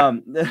 Yeah,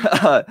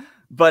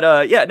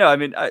 no, I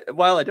mean,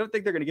 while I don't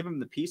think they're going to give him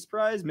the Peace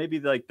Prize, maybe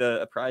a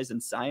prize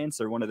in science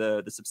or one of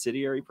the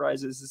subsidiary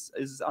prizes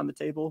is on the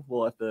table.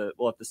 We'll have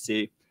to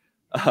see.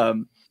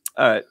 All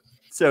right.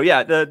 So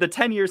yeah, the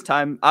 10 years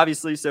time,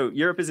 obviously. So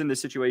Europe is in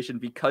this situation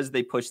because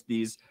they push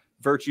these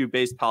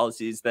virtue-based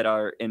policies that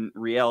are in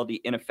reality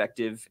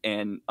ineffective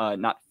and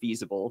not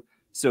feasible.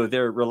 So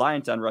they're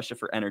reliant on Russia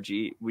for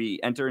energy. We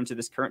enter into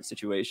this current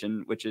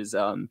situation, which is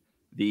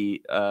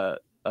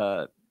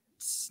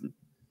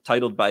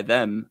titled by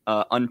them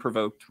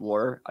unprovoked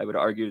war. I would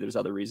argue there's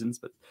other reasons,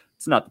 but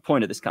it's not the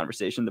point of this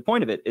conversation. The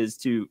point of it is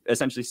to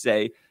essentially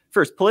say,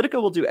 first, Politico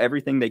will do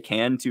everything they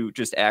can to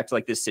just act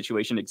like this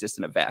situation exists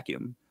in a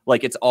vacuum.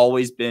 Like it's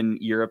always been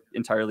Europe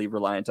entirely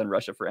reliant on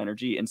Russia for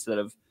energy instead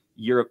of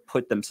Europe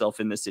put themselves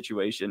in this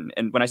situation.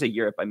 And when I say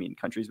Europe, I mean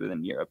countries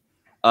within Europe,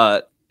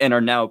 and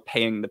are now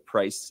paying the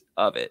price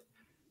of it.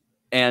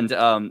 And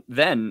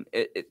then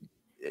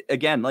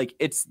again,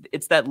 it's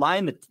that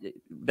line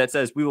that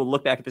says we will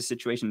look back at the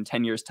situation in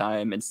 10 years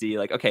time and see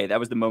okay, that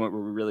was the moment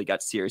where we really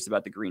got serious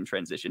about the green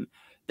transition.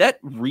 That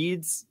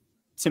reads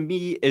to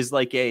me is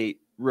like a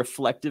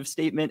reflective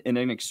statement in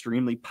an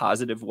extremely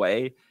positive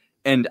way.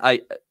 And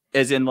that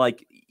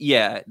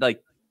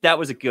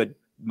was a good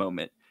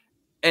moment.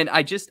 And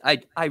I'm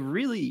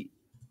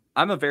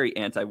a very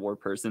anti-war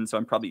person.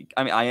 So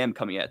I am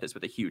coming at this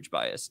with a huge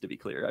bias, to be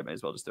clear. I might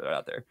as well just throw it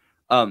out there.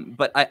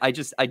 But I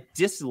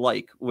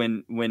dislike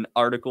when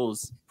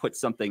articles put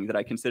something that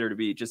I consider to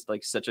be just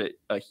such a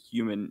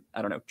human,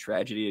 I don't know,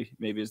 tragedy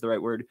maybe is the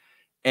right word,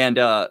 and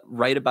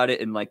write about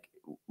it in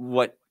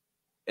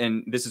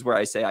and this is where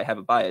I say I have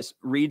a bias,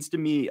 reads to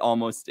me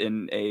almost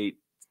in a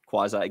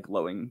quasi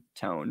glowing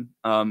tone.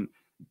 Do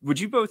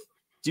you both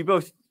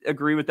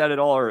agree with that at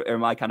all, or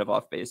am I kind of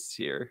off base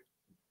here?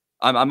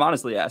 I'm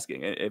honestly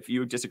asking. If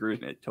you disagree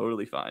with me,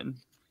 totally fine.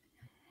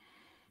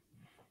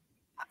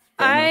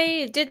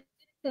 I didn't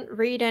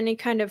read any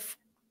kind of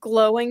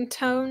glowing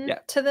tone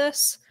to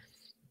this.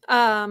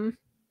 I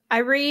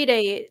read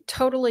a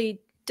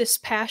totally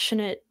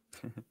dispassionate,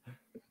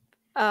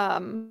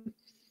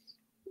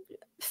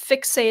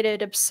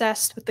 fixated,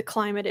 obsessed with the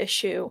climate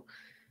issue.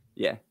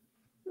 Yeah.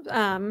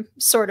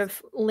 Sort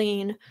of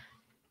lean.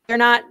 They're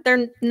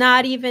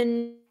not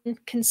even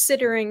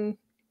considering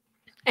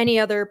any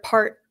other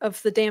part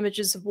of the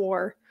damages of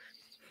war.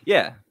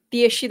 Yeah.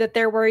 The issue that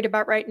they're worried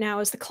about right now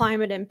is the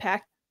climate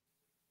impact.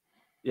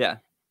 Yeah.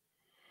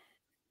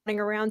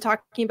 around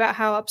talking about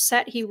how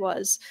upset he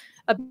was.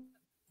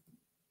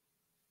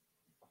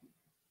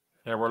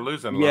 Yeah, we're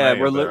losing. Yeah,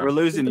 Linnea there. we're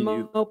losing The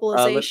you.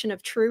 mobilization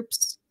of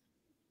troops.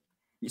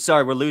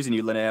 Sorry, we're losing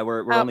you, Linnea.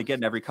 We're Oh, only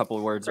getting every couple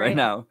of words right right.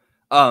 now.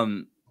 I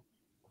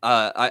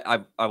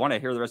want to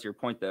hear the rest of your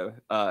point though,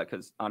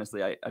 because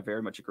honestly, I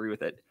very much agree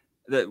with it.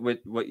 That with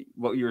what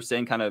you were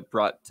saying kind of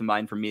brought to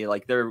mind for me.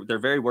 Like they're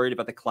very worried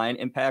about the client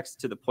impacts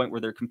to the point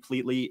where they're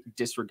completely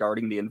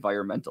disregarding the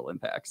environmental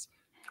impacts.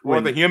 Or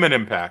the human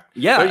impact.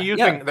 Yeah,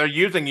 they're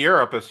using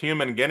Europe as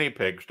human guinea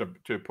pigs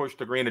to push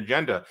the green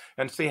agenda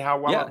and see how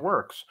well it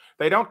works.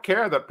 They don't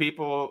care that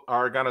people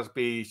are going to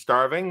be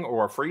starving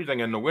or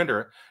freezing in the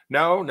winter.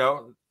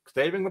 No,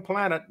 saving the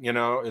planet,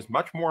 is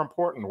much more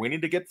important. We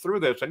need to get through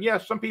this. And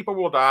yes, some people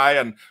will die,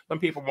 and some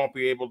people won't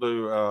be able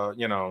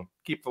to,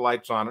 keep the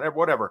lights on and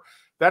whatever.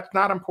 That's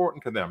not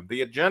important to them.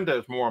 The agenda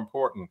is more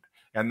important,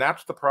 and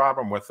that's the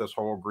problem with this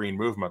whole green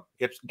movement.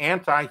 It's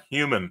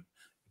anti-human.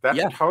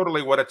 That's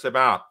totally what it's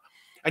about.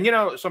 And,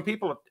 some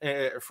people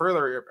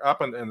further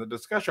up in the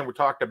discussion, we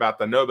talked about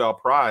the Nobel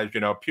Prize.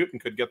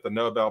 Putin could get the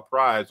Nobel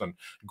Prize, and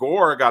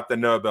Gore got the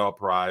Nobel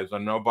Prize,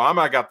 and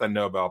Obama got the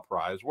Nobel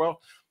Prize.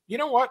 Well, you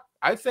know what?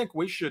 I think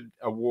we should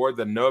award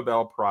the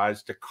Nobel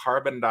Prize to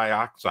carbon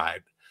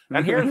dioxide.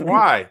 And here's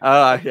why.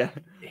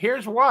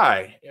 Here's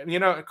why.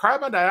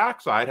 Carbon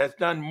dioxide has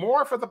done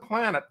more for the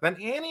planet than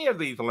any of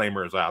these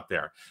lamers out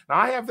there. Now,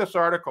 I have this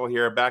article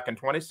here back in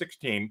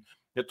 2016.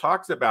 It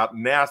talks about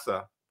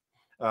NASA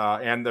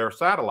and their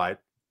satellite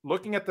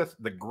looking at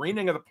the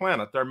greening of the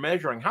planet. They're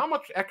measuring how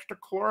much extra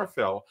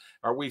chlorophyll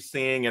are we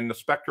seeing in the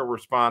spectral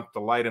response to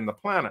light in the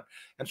planet.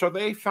 And so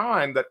they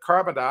find that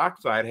carbon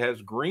dioxide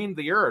has greened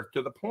the Earth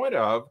to the point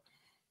of,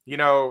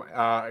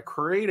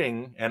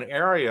 creating an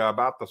area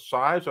about the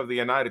size of the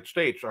United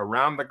States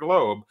around the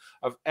globe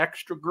of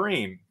extra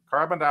green.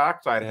 Carbon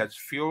dioxide has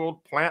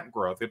fueled plant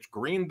growth. It's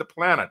greened the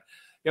planet.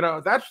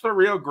 That's the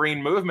real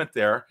green movement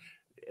there.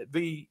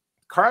 The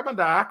carbon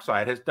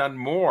dioxide has done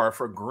more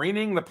for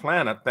greening the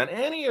planet than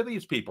any of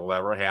these people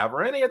ever have,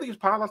 or any of these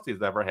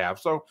policies ever have.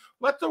 So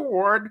let's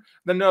award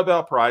the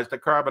Nobel Prize to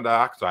carbon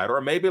dioxide,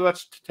 or maybe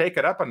let's take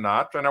it up a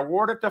notch and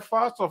award it to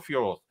fossil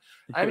fuels.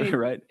 I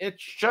mean,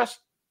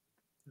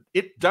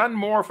 it's done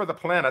more for the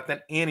planet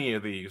than any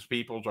of these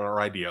people's or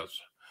ideas.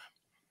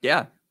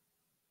 Yeah,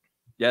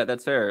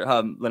 that's fair.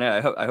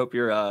 Linnea, I hope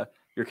your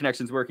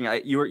connection's working.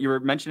 You were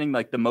mentioning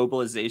like the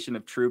mobilization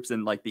of troops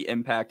and like the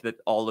impact that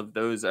all of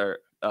those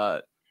are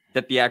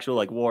that the actual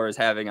like war is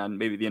having on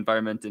maybe the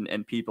environment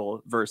and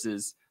people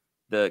versus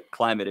the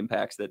climate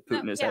impacts that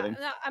Putin is having.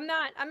 No, I'm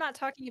not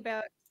talking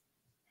about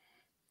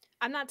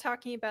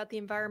the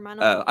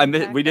environmental.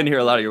 We didn't hear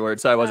a lot of your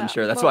words, so I wasn't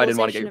sure. That's why I didn't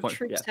want to get your point.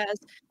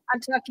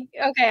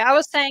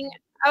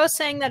 I was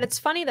saying that it's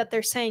funny that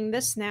they're saying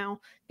this now,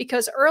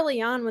 because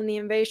early on when the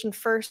invasion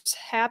first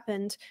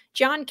happened,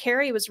 John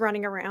Kerry was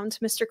running around.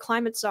 Mr.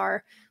 Climate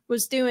Czar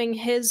was doing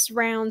his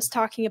rounds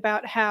talking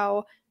about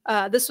how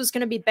this was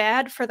going to be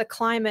bad for the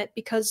climate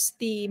because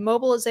the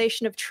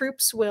mobilization of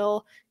troops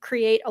will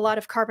create a lot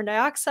of carbon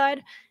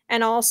dioxide,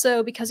 and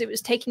also because it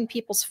was taking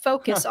people's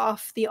focus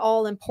off the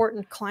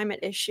all-important climate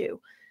issue.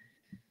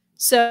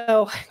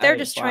 So they're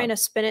just trying to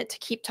spin it to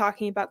keep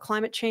talking about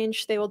climate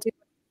change. They will do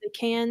what they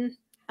can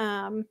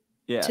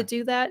to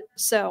do that.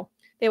 So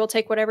they will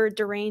take whatever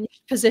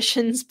deranged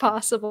positions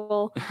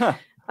possible.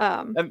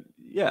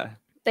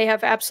 They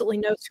have absolutely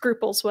no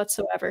scruples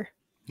whatsoever.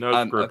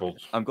 No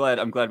scruples. I'm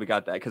glad we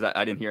got that, because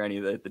I didn't hear any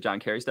of the John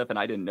Kerry stuff, and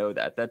I didn't know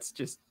that. That's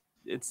just,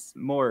 it's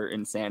more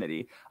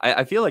insanity.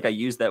 I feel like I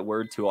use that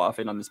word too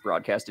often on this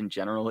broadcast in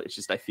general. It's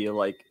just I feel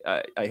like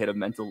I hit a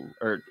mental,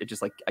 or it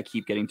just like I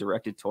keep getting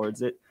directed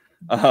towards it.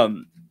 All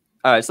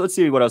right, so let's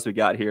see what else we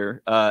got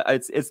here.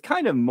 It's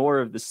kind of more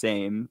of the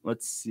same.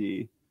 Let's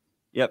see.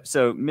 Yep.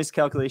 So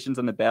miscalculations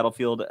on the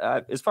battlefield.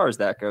 As far as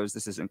that goes,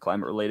 this isn't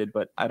climate related,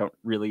 but I don't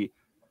really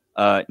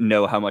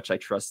know how much I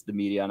trust the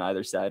media on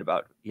either side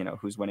about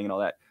who's winning and all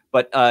that.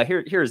 But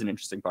here's an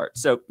interesting part.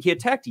 So he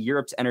attacked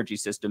Europe's energy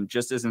system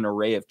just as an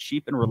array of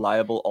cheap and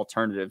reliable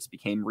alternatives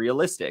became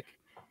realistic.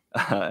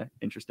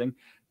 Interesting.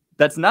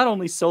 That's not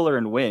only solar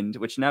and wind,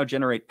 which now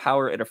generate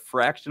power at a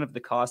fraction of the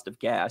cost of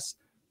gas.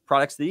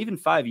 Products that even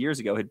 5 years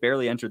ago had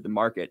barely entered the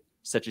market,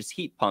 such as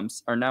heat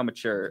pumps, are now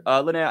mature.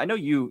 Linnea, I know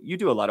you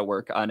do a lot of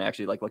work on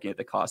actually like looking at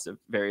the cost of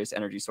various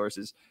energy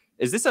sources.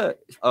 Is this I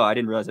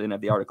didn't realize I didn't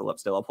have the article up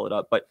still. I'll pull it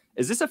up. But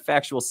is this a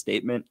factual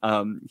statement?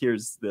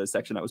 Here's the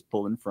section I was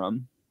pulling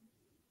from.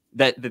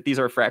 That these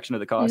are a fraction of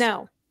the cost?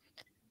 No.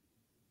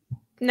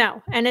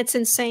 And it's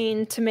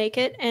insane to make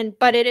it.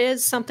 But it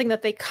is something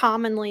that they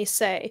commonly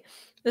say.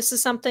 This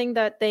is something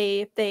that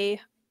they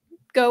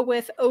go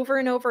with over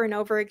and over and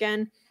over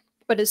again.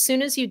 But as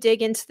soon as you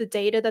dig into the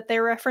data that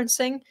they're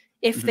referencing,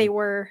 if they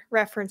were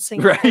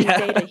referencing any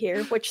data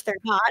here, which they're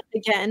not,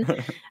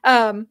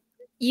 again,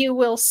 you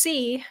will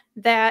see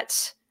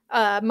that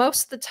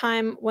most of the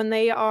time when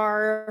they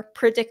are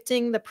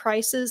predicting the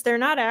prices, they're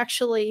not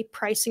actually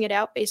pricing it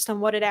out based on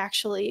what it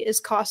actually is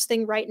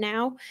costing right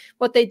now.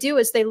 What they do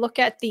is they look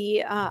at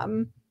the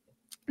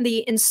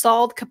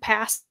installed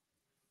capacity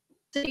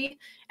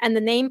and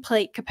the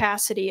nameplate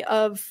capacity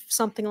of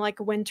something like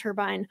a wind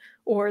turbine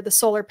or the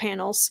solar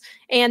panels.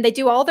 And they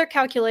do all their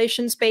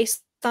calculations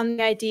based on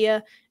the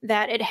idea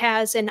that it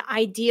has an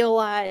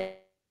idealized,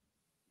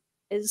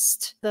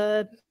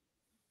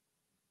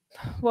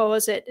 what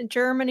was it? In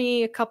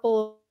Germany, a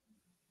couple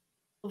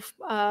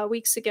of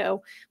weeks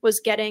ago, was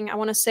getting, I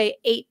want to say,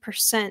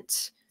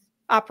 8%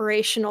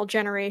 operational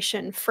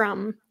generation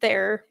from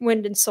their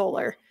wind and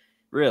solar.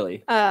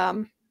 Really?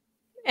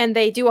 And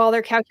they do all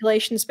their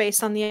calculations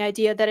based on the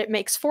idea that it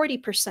makes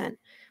 40%.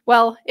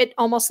 Well, it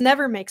almost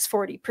never makes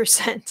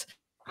 40%.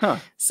 Huh.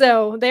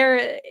 So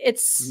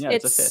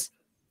it's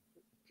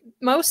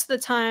most of the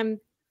time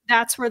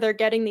that's where they're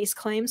getting these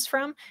claims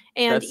from.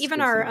 And That's even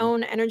good to our know.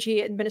 own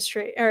Energy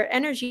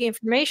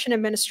Information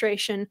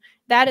Administration,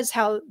 that is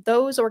how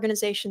those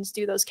organizations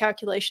do those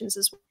calculations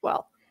as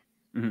well.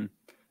 Mm-hmm.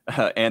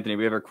 Anthony,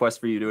 we have a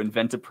request for you to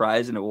invent a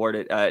prize and award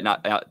it.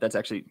 That's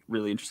actually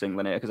really interesting,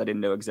 Linnea, because I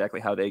didn't know exactly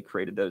how they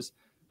created those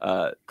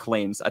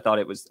claims. I thought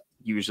it was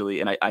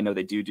usually, and I know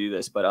they do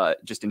this,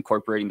 but just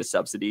incorporating the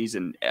subsidies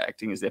and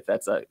acting as if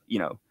that's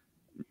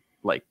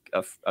like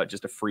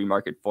just a free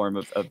market form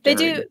of they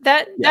do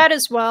that. Yeah. That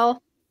as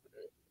well.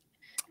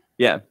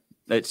 Yeah,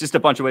 it's just a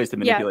bunch of ways to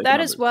manipulate. Yeah,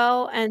 that as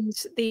well, and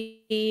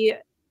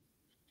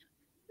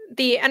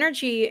the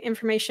Energy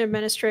Information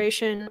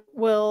Administration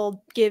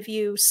will give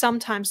you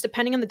sometimes,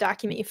 depending on the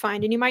document you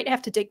find, and you might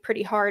have to dig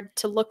pretty hard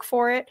to look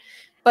for it,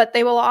 but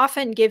they will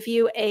often give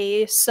you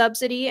a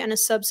subsidy and a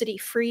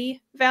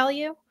subsidy-free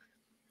value.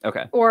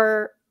 Okay.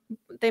 Or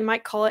they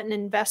might call it an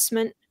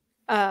investment,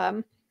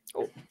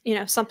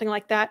 something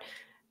like that.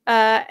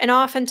 And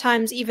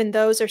oftentimes, even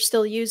those are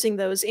still using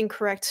those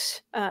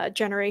incorrect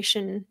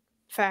generation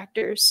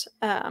factors.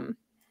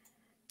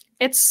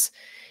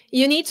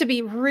 You need to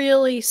be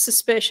really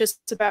suspicious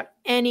about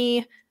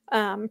any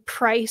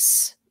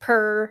price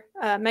per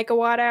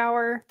megawatt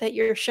hour that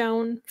you're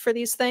shown for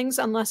these things,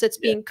 unless it's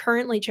being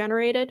currently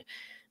generated.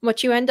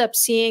 What you end up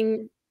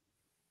seeing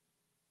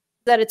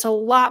that it's a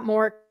lot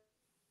more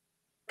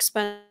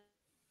expensive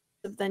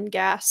than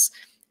gas.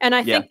 And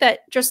I think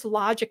that just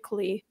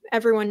logically,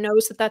 everyone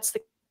knows that that's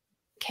the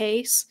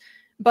case,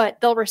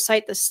 but they'll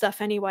recite this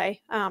stuff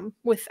anyway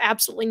with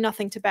absolutely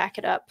nothing to back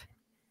it up.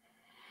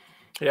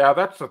 Yeah,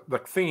 that's the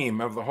theme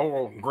of the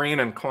whole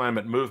green and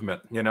climate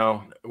movement. You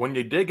know, when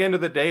you dig into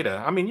the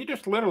data, I mean, you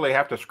just literally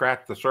have to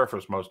scratch the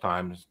surface most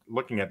times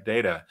looking at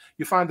data.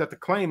 You find that the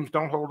claims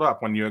don't hold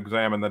up when you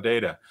examine the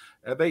data.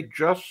 They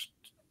just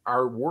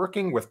are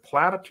working with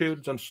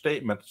platitudes and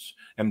statements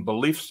and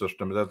belief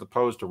systems as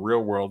opposed to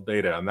real world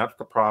data. And that's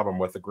the problem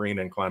with the green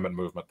and climate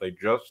movement. They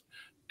just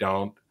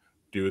don't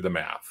do the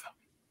math.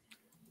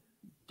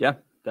 Yeah.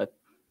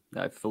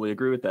 I fully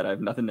agree with that. I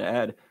have nothing to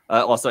add.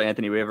 Also,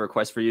 Anthony, we have a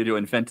request for you to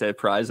invent a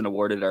prize and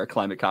award it at our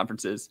climate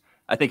conferences.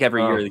 I think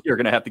every year you're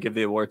going to have to give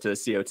the award to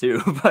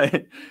CO2.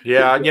 But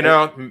yeah,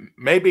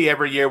 maybe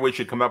every year we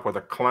should come up with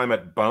a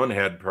climate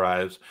bonehead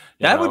prize.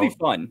 That would be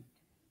fun.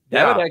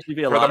 That would actually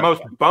be a lot for the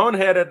most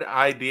boneheaded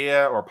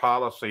idea or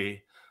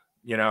policy,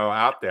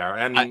 out there.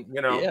 And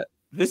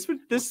this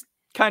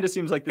kind of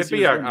seems like this could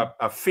be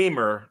a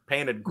femur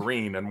painted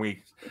green, and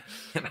we.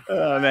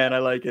 Oh man, I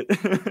like it.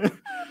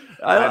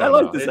 I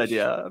like this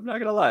idea. I'm not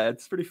gonna lie,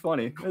 it's pretty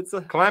funny. It's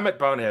a climate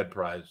bonehead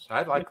prize.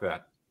 I like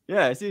that.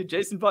 Yeah, I see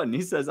Jason Button.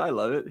 He says, "I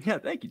love it." Yeah,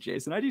 thank you,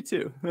 Jason. I do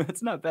too.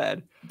 It's not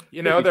bad.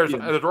 There's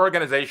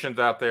organizations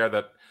out there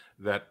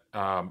that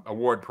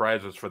award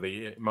prizes for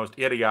the most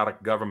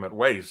idiotic government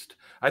waste.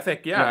 I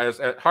think, as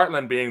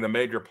Heartland being the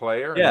major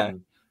player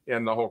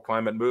in the whole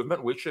climate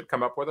movement, we should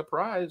come up with a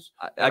prize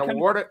and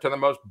award it to the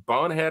most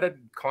boneheaded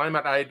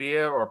climate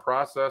idea or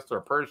process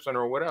or person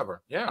or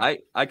whatever. Yeah,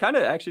 I kind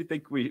of actually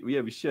think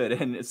we should.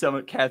 And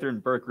someone, Catherine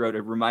Burke, wrote,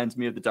 it reminds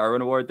me of the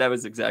Darwin Award. That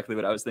was exactly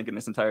what I was thinking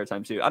this entire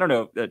time too. I don't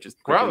know.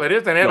 Well, it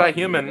is an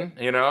anti-human,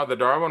 the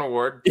Darwin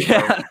Award.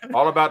 Yeah,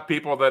 all about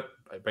people that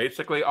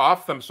basically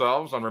off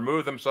themselves and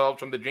remove themselves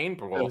from the gene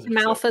pool.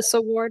 Malthus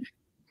Award.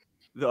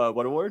 The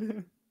what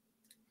award?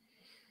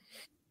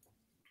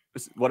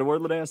 What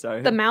award, Linnea?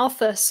 Sorry. The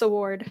Malthus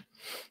Award.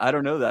 I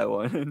don't know that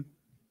one.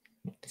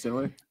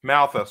 Similar?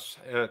 Malthus.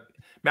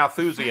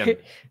 Malthusian.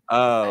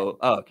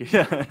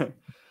 Okay.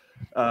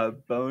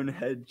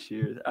 Bonehead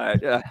cheers. All right.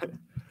 Yeah.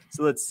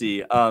 So let's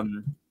see. Oh,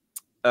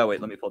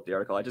 wait, let me pull up the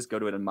article. I just go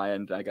to it on my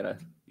end. I got to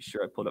be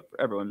sure I pulled up for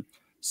everyone.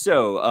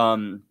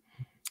 So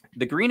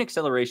the green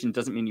acceleration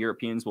doesn't mean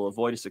Europeans will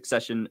avoid a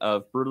succession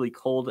of brutally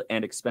cold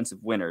and expensive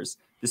winters.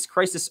 This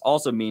crisis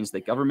also means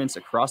that governments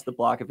across the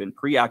bloc have been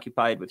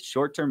preoccupied with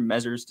short-term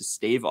measures to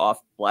stave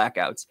off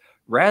blackouts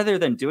rather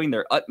than doing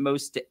their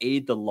utmost to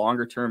aid the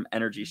longer-term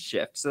energy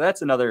shift. So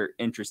that's another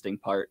interesting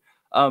part.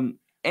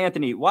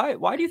 Anthony,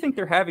 why do you think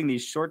they're having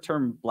these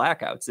short-term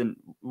blackouts, and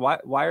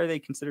why are they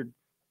considered?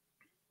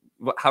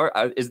 How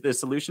is the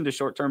solution to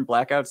short-term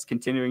blackouts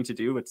continuing to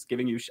do what's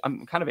giving you?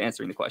 I'm kind of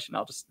answering the question.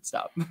 I'll just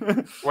stop.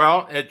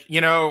 Well,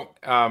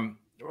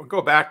 we'll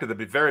go back to the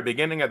very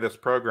beginning of this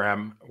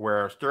program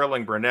where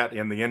Sterling Burnett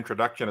in the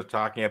introduction is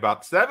talking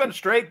about 7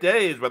 straight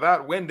days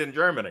without wind in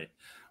Germany.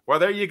 Well,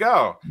 there you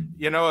go.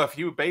 You know, if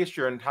you base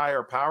your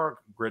entire power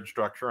grid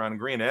structure on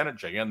green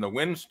energy and the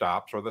wind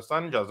stops or the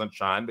sun doesn't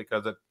shine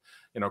because it's,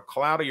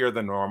 cloudier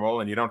than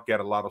normal and you don't get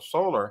a lot of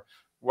solar,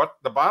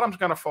 the bottom's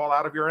going to fall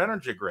out of your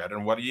energy grid.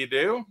 And what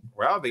do?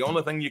 Well, the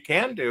only thing you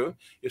can do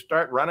is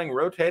start running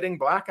rotating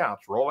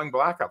blackouts, rolling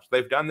blackouts.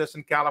 They've done this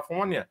in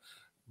California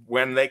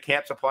when they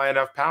can't supply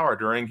enough power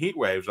during heat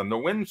waves and the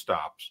wind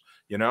stops,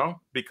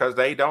 because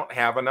they don't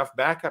have enough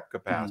backup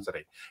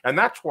capacity. And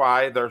that's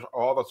why there's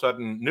all of a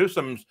sudden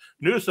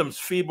Newsom's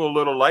feeble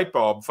little light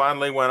bulb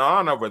finally went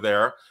on over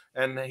there.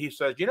 And he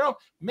says,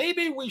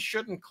 maybe we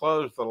shouldn't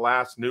close the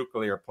last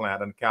nuclear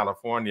plant in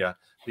California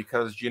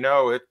because,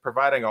 it's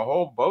providing a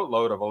whole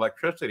boatload of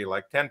electricity,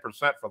 like 10%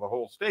 for the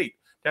whole state,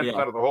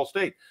 10% of the whole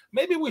state.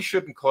 Maybe we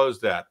shouldn't close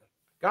that.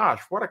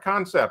 Gosh, what a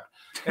concept.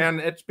 And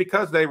it's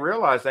because they're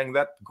realizing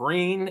that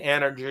green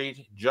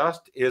energy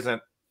just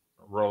isn't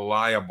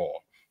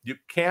reliable. You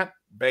can't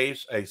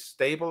base a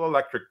stable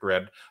electric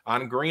grid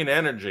on green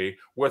energy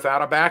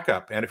without a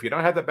backup. And if you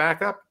don't have the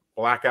backup,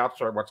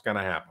 blackouts are what's going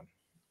to happen.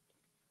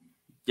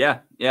 Yeah.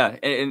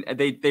 And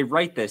they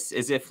write this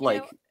as if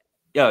like,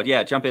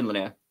 jump in,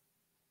 Linnea.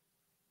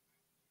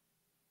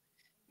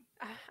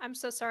 I'm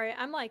so sorry.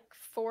 I'm like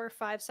 4 or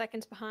 5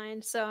 seconds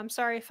behind, so I'm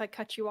sorry if I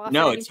cut you off.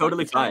 No, it's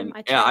totally fine.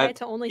 I try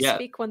to only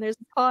speak when there's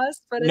a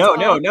pause. But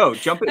no.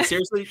 Jump in.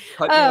 Seriously.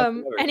 Cut me off.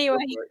 Anyway.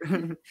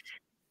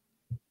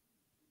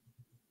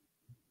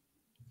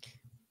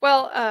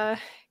 Well,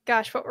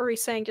 gosh, what were we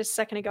saying just a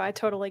second ago? I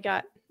totally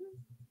got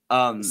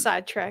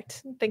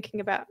sidetracked thinking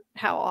about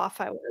how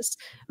off I was.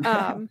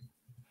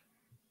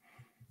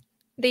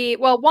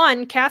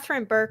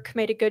 Catherine Burke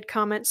made a good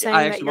comment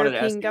saying that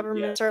European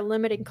governments are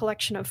limiting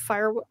collection of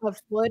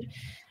wood.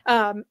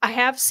 I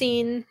have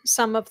seen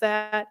some of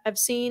that. I've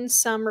seen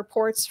some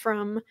reports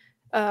from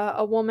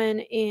a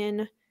woman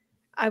in,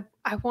 I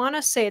want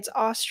to say it's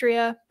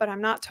Austria, but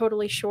I'm not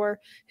totally sure,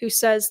 who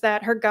says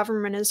that her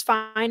government is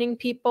fining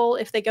people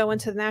if they go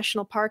into the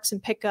national parks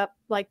and pick up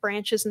like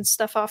branches and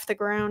stuff off the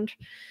ground,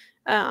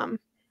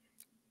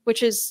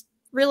 which is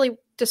really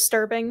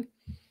disturbing.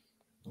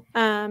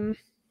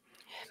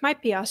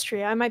 Might be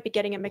Austria. I might be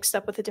getting it mixed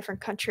up with a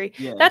different country.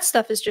 Yeah. That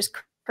stuff is just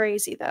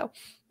crazy, though,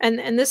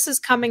 and this is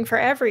coming for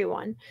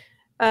everyone.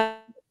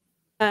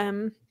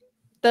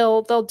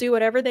 They'll do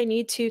whatever they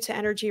need to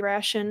energy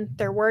ration.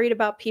 They're worried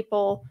about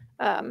people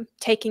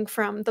taking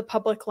from the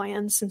public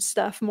lands and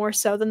stuff more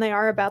so than they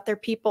are about their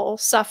people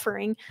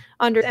suffering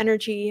under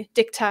energy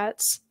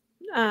diktats.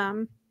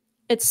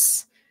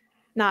 It's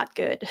not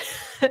good.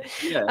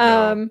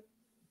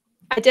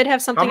 I did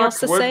have something else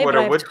to say, but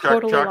I've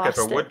totally lost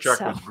it. If a woodchuck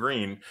was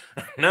green,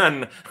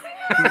 none.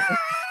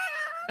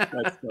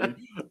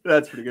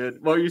 That's pretty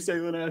good. What were you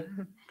saying,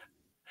 Linnea?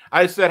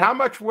 I said, how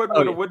much wood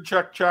would a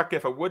woodchuck chuck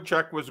if a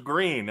woodchuck was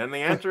green? And the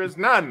answer is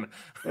none.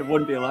 It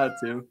wouldn't be allowed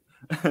to.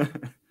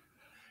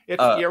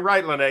 You're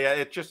right,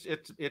 Linnea.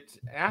 It's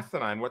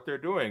asinine what they're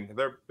doing.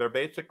 They're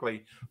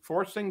basically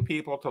forcing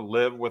people to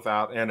live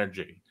without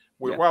energy.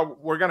 Well,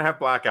 we're going to have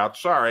blackouts.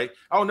 Sorry.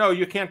 Oh no,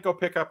 you can't go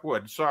pick up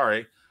wood.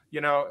 Sorry.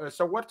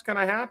 So what's going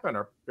to happen?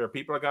 Are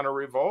people going to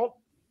revolt?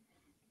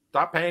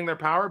 Stop paying their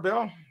power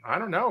bill? I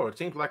don't know. It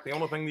seems like the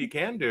only thing you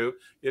can do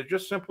is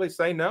just simply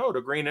say no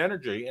to green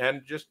energy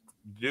and just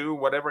do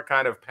whatever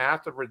kind of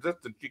passive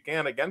resistance you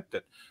can against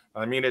it.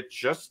 I mean, it's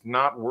just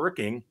not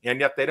working, and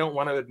yet they don't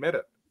want to admit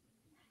it.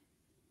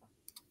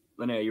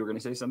 Linnea, you were going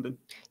to say something?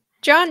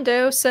 John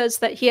Doe says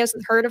that he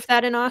hasn't heard of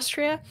that in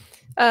Austria.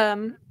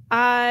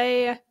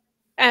 Like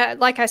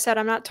I said,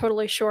 I'm not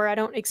totally sure. I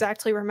don't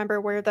exactly remember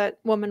where that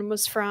woman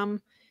was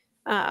from.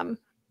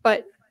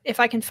 But if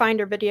I can find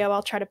her video,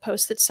 I'll try to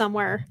post it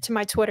somewhere to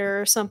my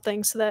Twitter or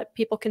something so that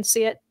people can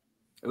see it.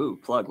 Ooh,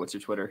 plug. What's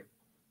your Twitter?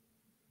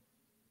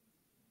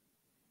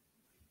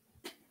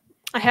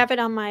 I have it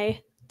on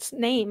my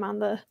name on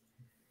the...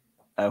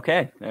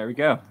 Okay, there we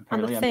go.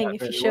 Apparently on the thing,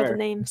 if you show the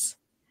names.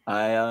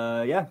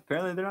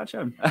 Apparently they're not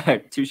shown.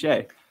 Touche.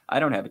 I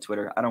don't have a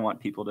Twitter. I don't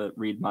want people to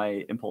read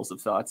my impulsive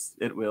thoughts.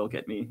 It will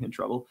get me in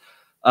trouble.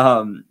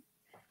 Oh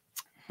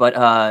wait,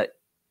 I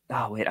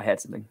had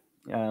something.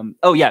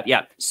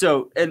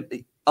 So,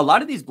 and a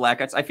lot of these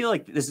blackouts, I feel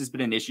like this has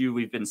been an issue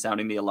we've been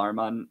sounding the alarm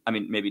on. I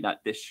mean, maybe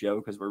not this show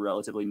because we're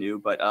relatively new,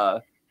 but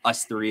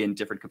us three in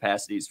different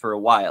capacities for a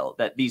while,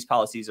 that these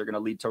policies are going to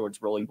lead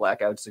towards rolling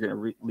blackouts. They're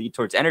going to lead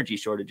towards energy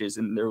shortages,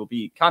 and there will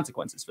be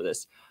consequences for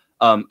this.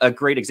 A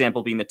great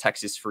example being the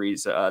Texas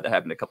freeze that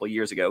happened a couple of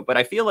years ago. But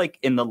I feel like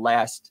in the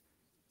last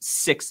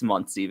 6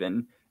 months,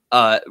 even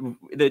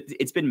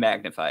it's been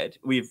magnified.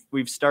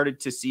 We've started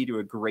to see to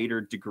a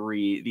greater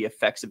degree the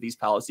effects of these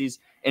policies,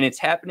 and it's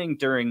happening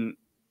during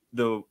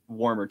the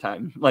warmer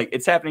time. Like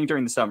it's happening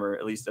during the summer,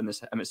 at least in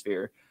this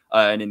hemisphere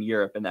and in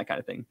Europe and that kind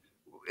of thing.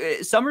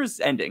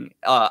 Summer's ending.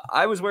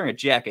 I was wearing a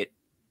jacket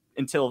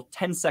until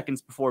 10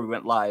 seconds before we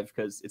went live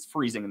because it's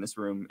freezing in this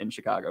room in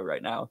Chicago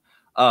right now.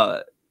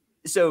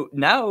 so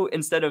now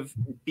instead of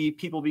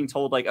people being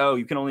told like, oh,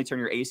 you can only turn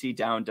your AC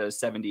down to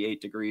 78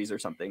 degrees or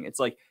something, it's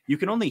like you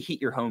can only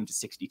heat your home to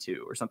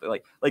 62 or something.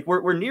 Like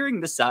we're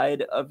nearing the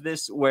side of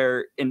this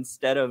where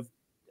instead of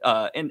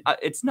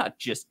it's not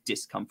just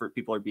discomfort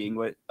people are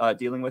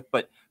dealing with,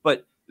 but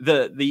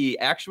the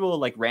actual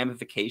like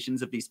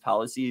ramifications of these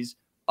policies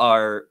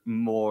are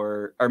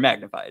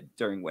magnified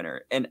during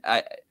winter. And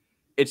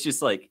it's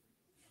just like,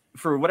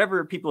 for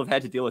whatever people have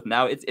had to deal with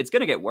now, it's going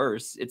to get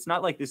worse. It's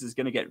not like this is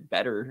going to get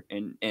better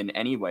in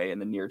any way in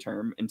the near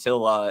term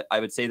until I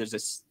would say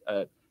there's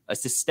a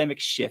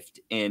systemic shift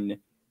in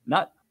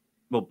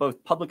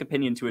both public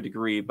opinion to a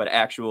degree, but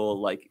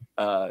actual like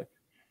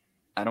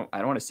I don't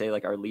want to say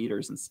like our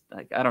leaders and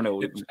like, I don't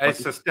know. It's a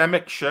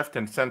systemic shift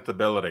in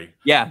sensibility.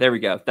 Yeah, there we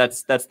go.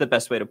 That's the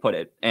best way to put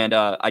it. And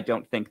I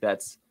don't think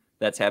that's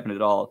happened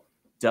at all.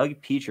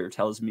 Doug Peacher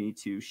tells me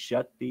to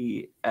shut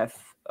the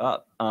F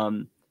up.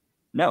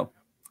 No,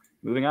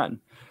 moving on.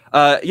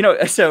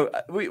 So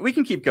we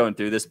can keep going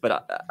through this,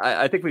 but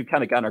I think we've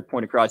kind of gotten our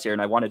point across here,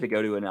 and I wanted to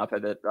go to an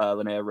op-ed that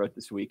Linnea wrote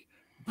this week.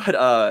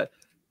 But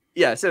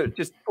yeah, so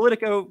just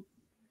Politico,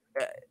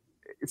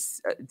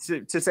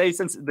 to say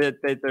since that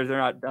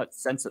they're not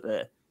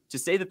sensitive, to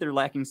say that they're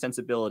lacking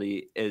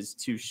sensibility is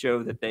to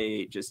show that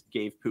they just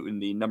gave Putin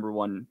the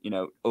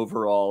 #1,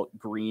 overall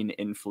green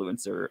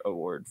influencer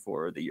award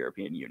for the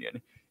European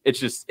Union. It's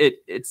just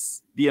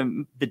it's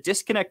the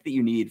disconnect that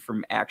you need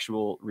from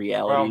actual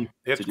reality. Well,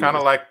 it's kind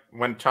of like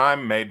when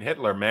Time made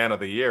Hitler Man of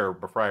the Year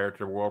prior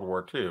to World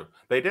War II.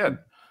 They did.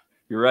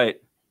 You're right.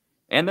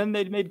 And then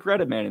they made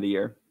Greta Man of the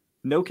Year.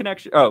 No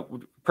connection.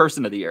 Oh,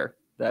 Person of the Year.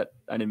 That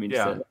I didn't mean to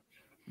say that.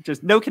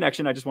 Just no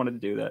connection. I just wanted to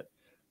do that.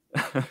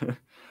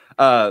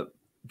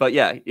 But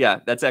yeah,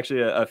 that's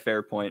actually a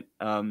fair point.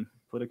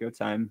 Politico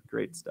Time,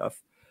 great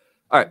stuff.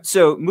 All right,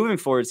 so moving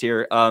forwards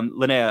here,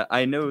 Linnea,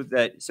 I know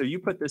that, so you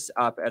put this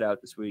op-ed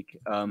out this week.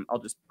 I'll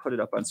just put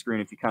it up on screen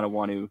if you kind of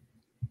want to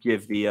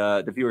give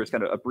the viewers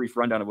kind of a brief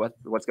rundown of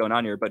what's going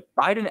on here. But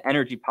Biden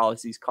energy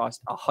policies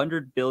cost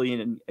 $100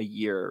 billion a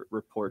year,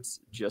 reports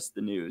Just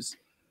the News.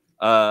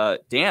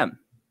 Damn,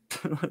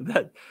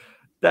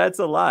 that's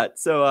a lot.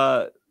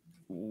 So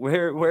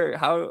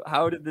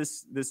how did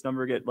this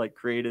number get like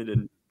created,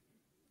 and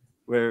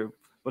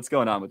what's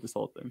going on with this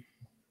whole thing?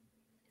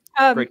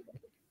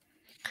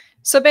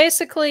 So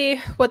basically,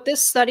 what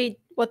this study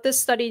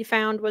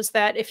found was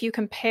that if you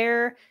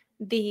compare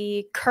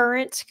the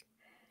current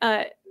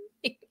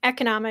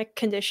economic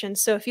conditions,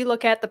 so if you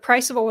look at the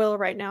price of oil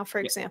right now, for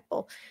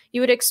example,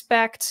 you would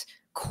expect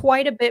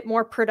quite a bit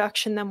more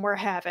production than we're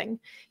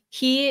having.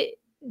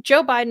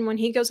 Joe Biden, when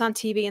he goes on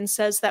TV and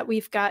says that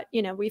we've got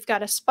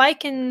a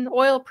spike in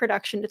oil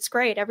production, it's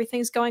great,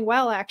 everything's going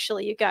well,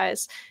 actually, you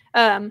guys.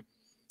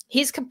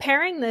 He's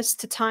comparing this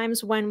to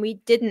times when we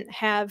didn't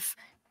have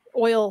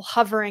oil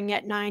hovering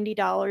at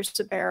 $90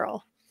 a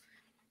barrel.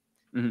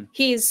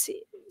 Mm-hmm.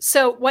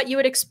 So what you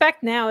would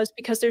expect now is,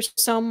 because there's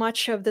so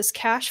much of this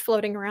cash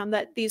floating around,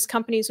 that these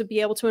companies would be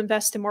able to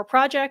invest in more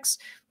projects,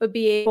 would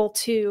be able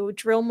to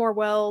drill more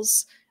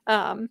wells,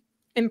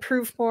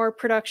 improve more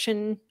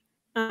production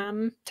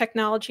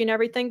technology and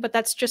everything, but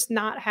that's just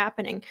not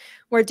happening.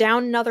 We're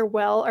down another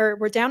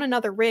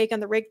rig on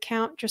the rig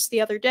count just the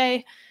other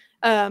day.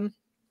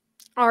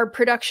 Our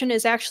production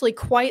is actually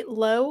quite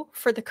low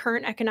for the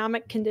current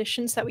economic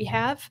conditions that we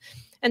have.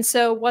 And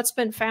so what's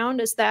been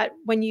found is that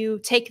when you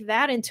take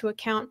that into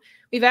account,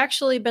 we've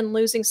actually been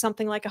losing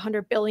something like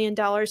 $100 billion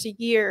a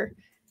year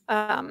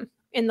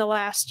in the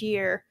last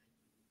year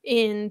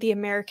in the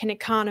American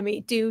economy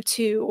due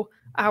to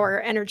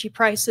our energy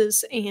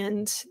prices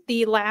and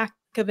the lack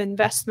of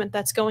investment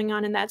that's going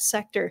on in that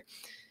sector.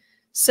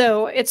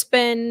 So it's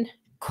been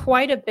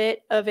quite a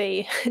bit of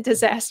a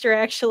disaster,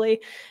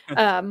 actually.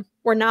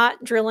 We're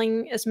not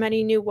drilling as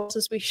many new wells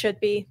as we should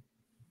be.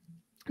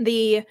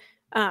 The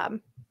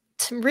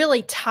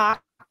really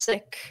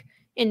toxic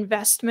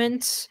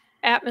investment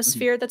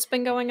atmosphere that's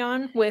been going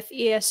on with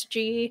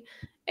ESG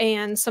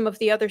and some of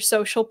the other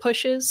social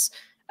pushes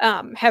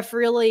have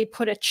really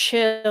put a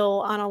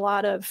chill on a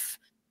lot of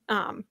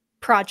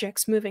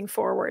projects moving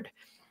forward.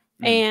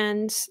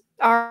 And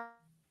our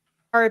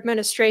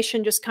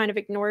administration just kind of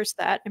ignores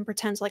that and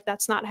pretends like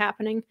that's not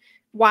happening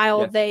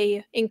while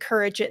they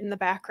encourage it in the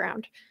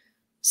background.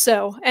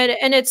 So,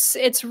 and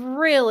it's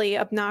really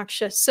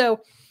obnoxious. So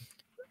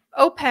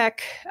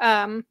OPEC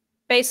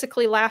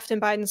basically laughed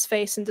in Biden's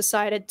face and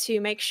decided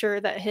to make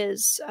sure that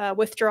his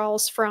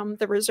withdrawals from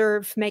the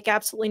reserve make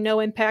absolutely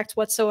no impact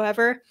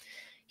whatsoever.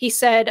 He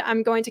said,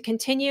 I'm going to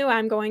continue.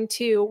 I'm going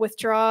to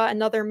withdraw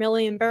another 1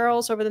 million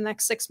barrels over the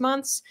next 6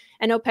 months.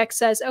 And OPEC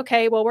says,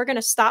 okay, well, we're going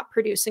to stop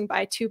producing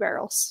by 2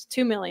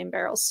 million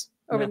barrels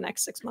over the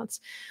next 6 months.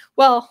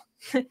 Well,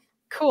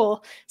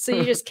 cool. So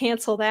you just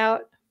canceled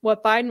out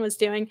what Biden was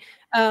doing.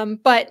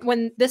 But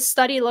when this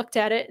study looked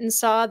at it and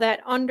saw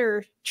that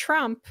under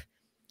Trump,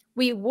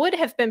 we would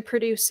have been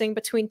producing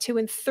between 2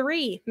 and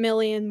 3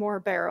 million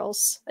more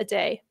barrels a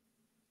day.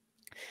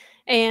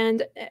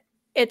 And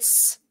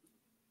it's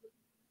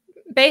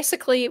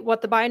basically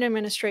what the Biden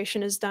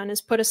administration has done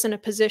is put us in a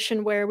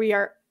position where we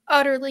are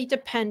utterly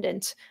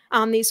dependent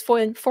on these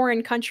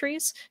foreign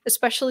countries,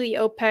 especially the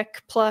OPEC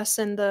plus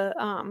and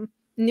the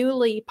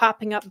newly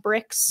popping up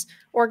BRICS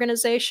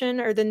organization,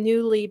 or the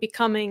newly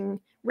becoming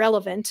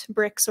relevant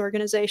BRICS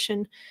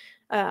organization,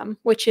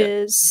 which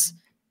is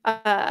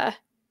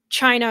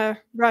China,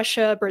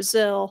 Russia,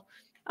 Brazil,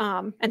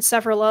 and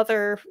several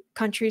other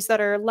countries that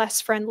are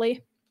less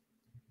friendly.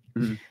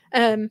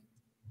 Mm-hmm.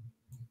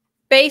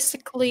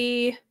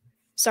 Basically,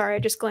 sorry, I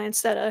just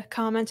glanced at a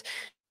comment.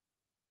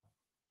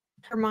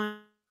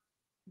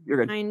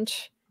 You're good.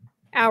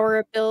 Our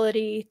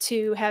ability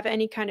to have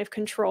any kind of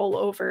control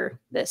over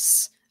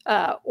this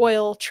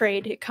oil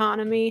trade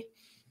economy.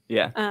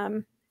 Yeah.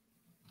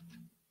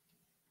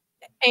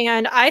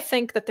 And I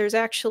think that there's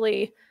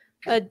actually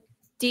a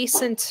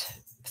decent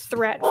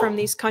threat from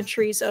these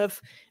countries of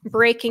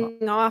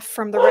breaking off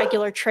from the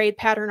regular trade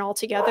pattern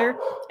altogether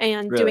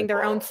and doing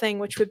their own thing,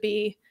 which would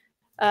be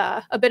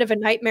a bit of a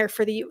nightmare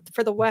for the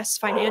West's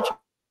financial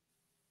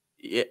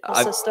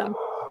system.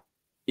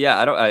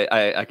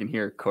 I can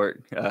hear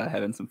Court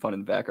having some fun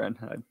in the background.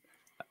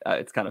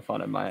 It's kind of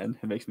fun on my end.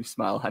 It makes me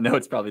smile. I know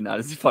it's probably not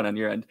as fun on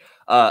your end.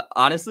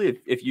 Honestly,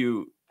 if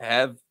you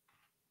have,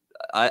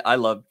 I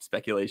love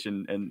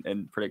speculation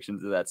and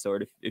predictions of that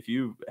sort. If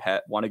you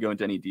want to go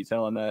into any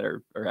detail on that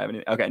or have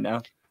any, okay,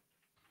 no.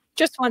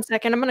 Just 1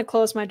 second. I'm going to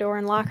close my door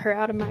and lock her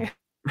out of my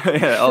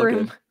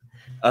room.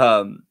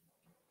 Good.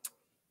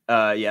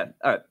 Yeah.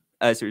 All right.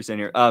 I see what you're saying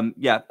here.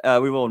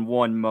 We will in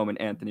one moment,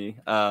 Anthony.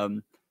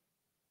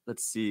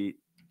 Let's see.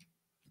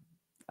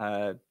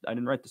 I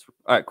didn't write this.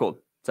 All right, cool.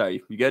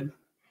 Sorry, you good?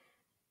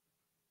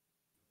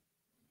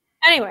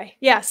 Anyway,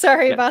 yeah,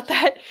 sorry about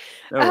that.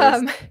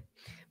 No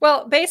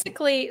well,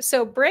 basically,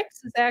 so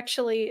BRICS is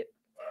actually,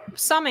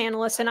 some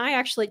analysts, and I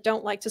actually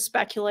don't like to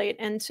speculate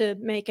and to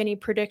make any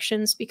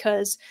predictions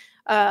because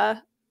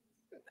a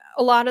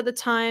lot of the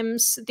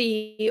times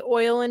the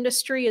oil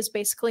industry is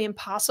basically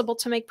impossible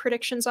to make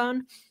predictions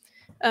on.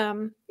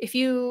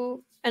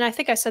 And I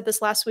think I said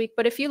this last week,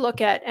 but if you look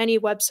at any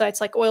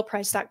websites like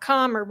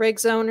oilprice.com or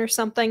RigZone or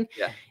something,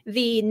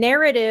 the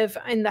narrative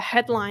in the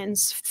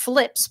headlines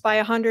flips by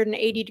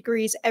 180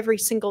 degrees every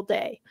single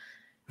day.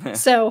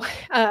 So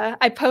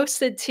I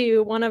posted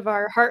to one of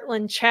our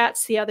Heartland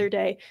chats the other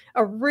day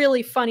a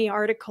really funny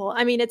article.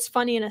 I mean, it's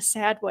funny in a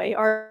sad way,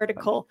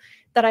 article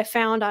that I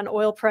found on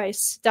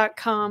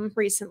oilprice.com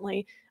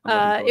recently.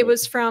 It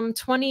was from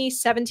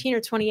 2017 or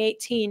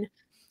 2018.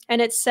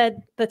 And it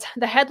said that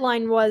the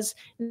headline was,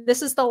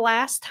 "This is the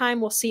last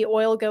time we'll see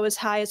oil go as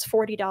high as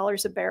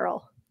 $40 a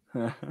barrel."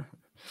 Oh,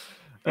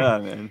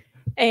 man.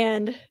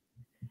 And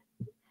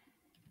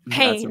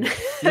pain.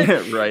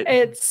 Right.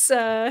 It's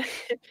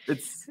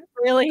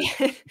really,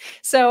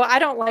 so I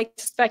don't like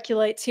to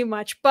speculate too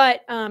much,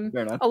 but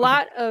a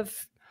lot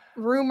of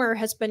rumor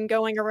has been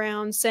going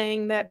around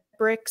saying that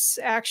BRICS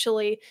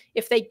actually,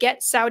 if they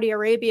get Saudi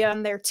Arabia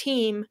on their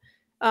team,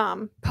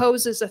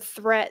 poses a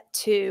threat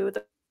to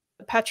the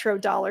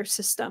petrodollar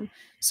system.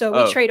 So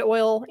we trade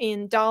oil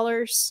in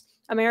dollars,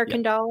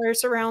 American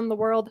dollars around the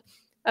world.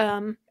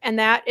 And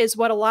that is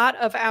what a lot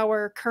of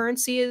our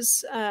currency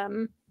is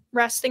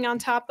resting on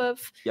top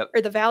of,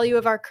 or the value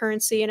of our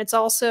currency. And it's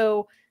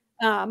also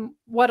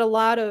what a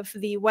lot of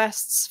the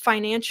West's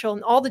financial,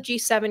 and all the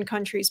G7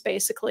 countries,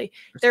 basically,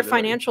 their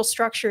financial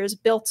structure is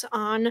built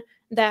on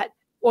that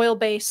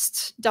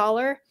oil-based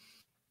dollar.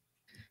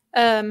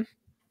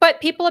 But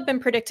people have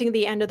been predicting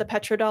the end of the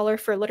petrodollar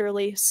for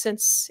literally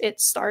since it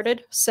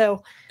started.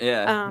 So,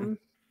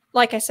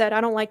 like I said,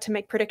 I don't like to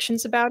make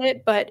predictions about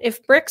it. But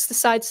if BRICS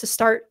decides to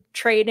start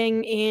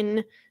trading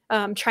in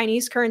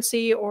Chinese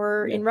currency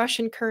or in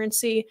Russian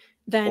currency,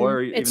 then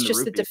it's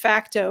just a de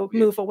facto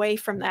move away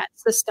from that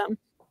system.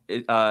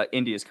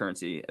 India's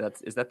currency.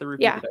 Is that the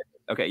rupee? Yeah.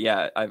 Okay.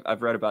 Yeah,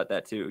 I've read about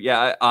that too.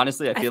 Yeah.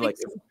 Honestly, I feel like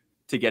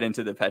to get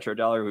into the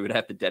petrodollar, we would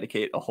have to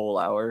dedicate a whole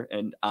hour.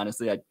 And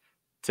honestly,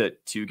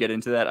 to get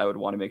into that, I would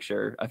want to make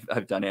sure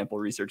I've done ample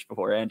research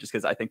beforehand, just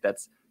because I think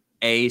that's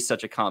A,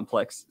 such a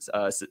complex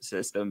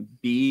system,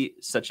 B,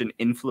 such an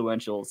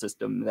influential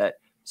system that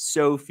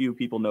so few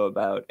people know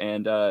about,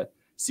 and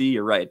C,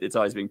 you're right, it's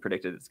always being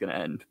predicted it's going to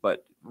end,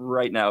 but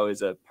right now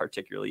is a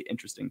particularly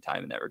interesting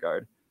time in that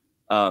regard.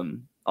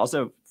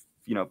 Also,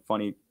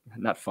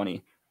 not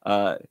funny,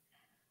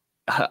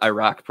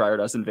 Iraq, prior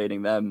to us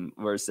invading them,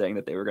 were saying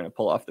that they were going to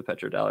pull off the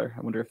petrodollar.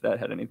 I wonder if that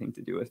had anything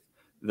to do with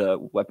the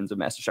weapons of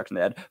mass destruction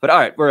they had. But all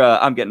right,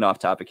 I'm getting off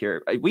topic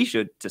here. We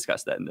should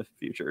discuss that in the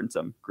future in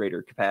some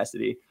greater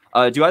capacity.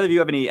 Do either of you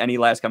have any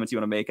last comments you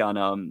want to make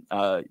on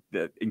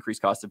the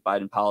increased cost of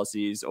Biden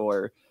policies,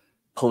 or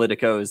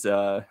Politico's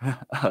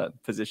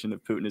position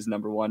of Putin as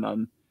 #1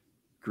 on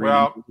green?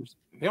 Well,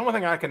 the only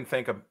thing I can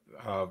think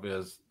of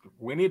is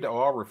we need to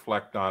all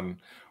reflect on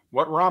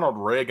what Ronald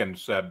Reagan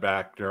said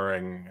back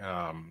during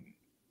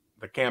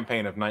the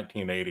campaign of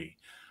 1980.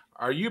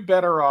 Are you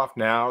better off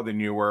now than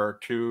you were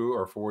 2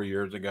 or 4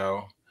 years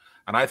ago?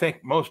 And I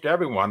think most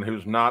everyone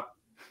who's not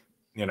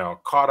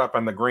caught up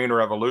in the green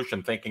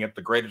revolution, thinking it's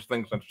the greatest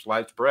thing since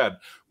sliced bread,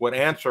 would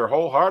answer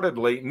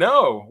wholeheartedly,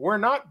 no, we're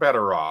not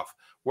better off.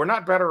 We're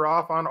not better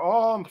off on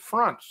all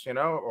fronts,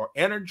 or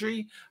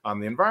energy, on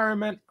the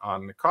environment,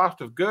 on the cost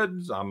of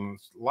goods, on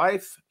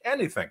life,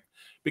 anything.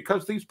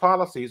 Because these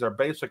policies are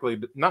basically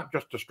not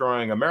just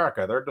destroying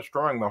America, they're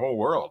destroying the whole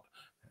world.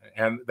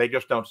 And they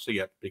just don't see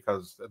it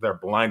because they're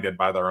blinded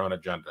by their own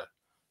agenda.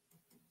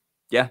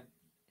 Yeah.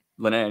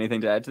 Lynette, anything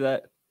to add to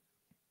that?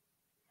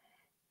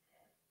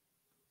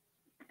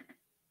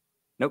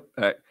 Nope.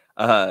 All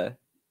right.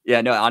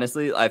 Yeah, no,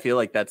 honestly, I feel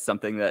like that's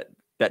something that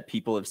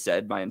people have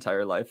said my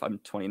entire life. I'm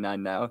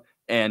 29 now.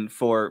 And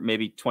for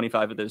maybe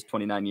 25 of those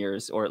 29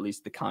 years, or at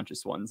least the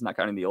conscious ones, not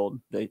counting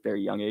the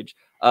very young age,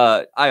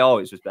 I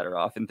always was better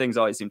off and things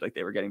always seemed like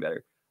they were getting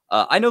better.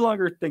 I no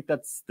longer think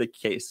that's the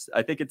case.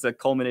 I think it's a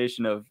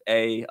culmination of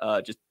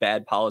just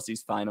bad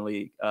policies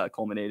finally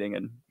culminating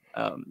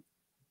and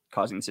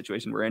causing the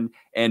situation we're in,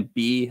 and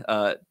B,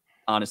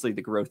 honestly,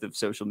 the growth of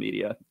social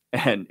media.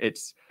 And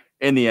it's,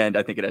 in the end,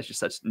 I think it has just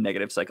such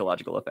negative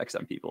psychological effects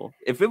on people.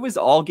 If it was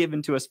all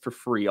given to us for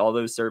free, all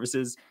those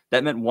services,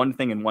 that meant one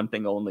thing and one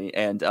thing only.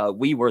 And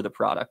we were the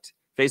product.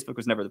 Facebook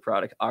was never the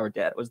product. Our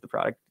data was the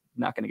product.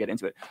 Not going to get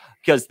into it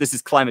because this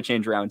is Climate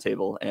Change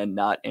Roundtable and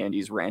not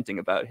Andy's ranting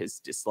about his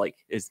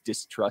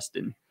distrust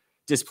and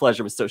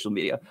displeasure with social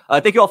media.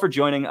 Thank you all for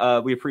joining.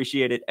 We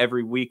appreciate it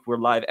every week. We're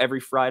live every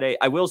Friday.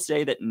 I will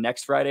say that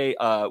next Friday,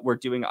 we're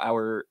doing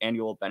our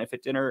annual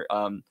benefit dinner.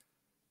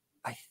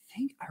 I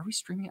think, are we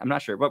streaming? I'm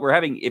not sure, but we're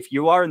having, if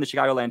you are in the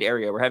Chicagoland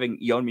area, we're having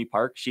Yeonmi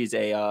Park. She's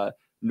a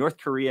North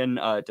Korean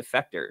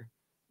defector,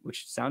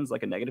 which sounds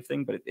like a negative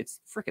thing, but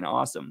it's freaking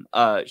awesome.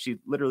 She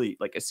literally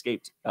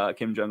escaped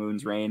Kim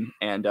Jong-un's reign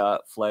and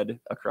fled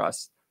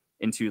across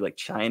into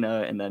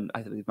China. And then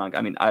I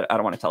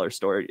don't want to tell her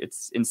story.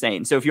 It's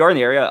insane. So if you are in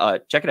the area,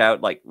 check it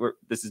out.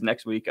 This is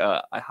next week.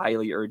 I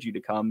highly urge you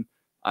to come.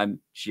 I'm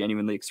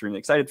genuinely extremely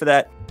excited for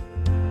that.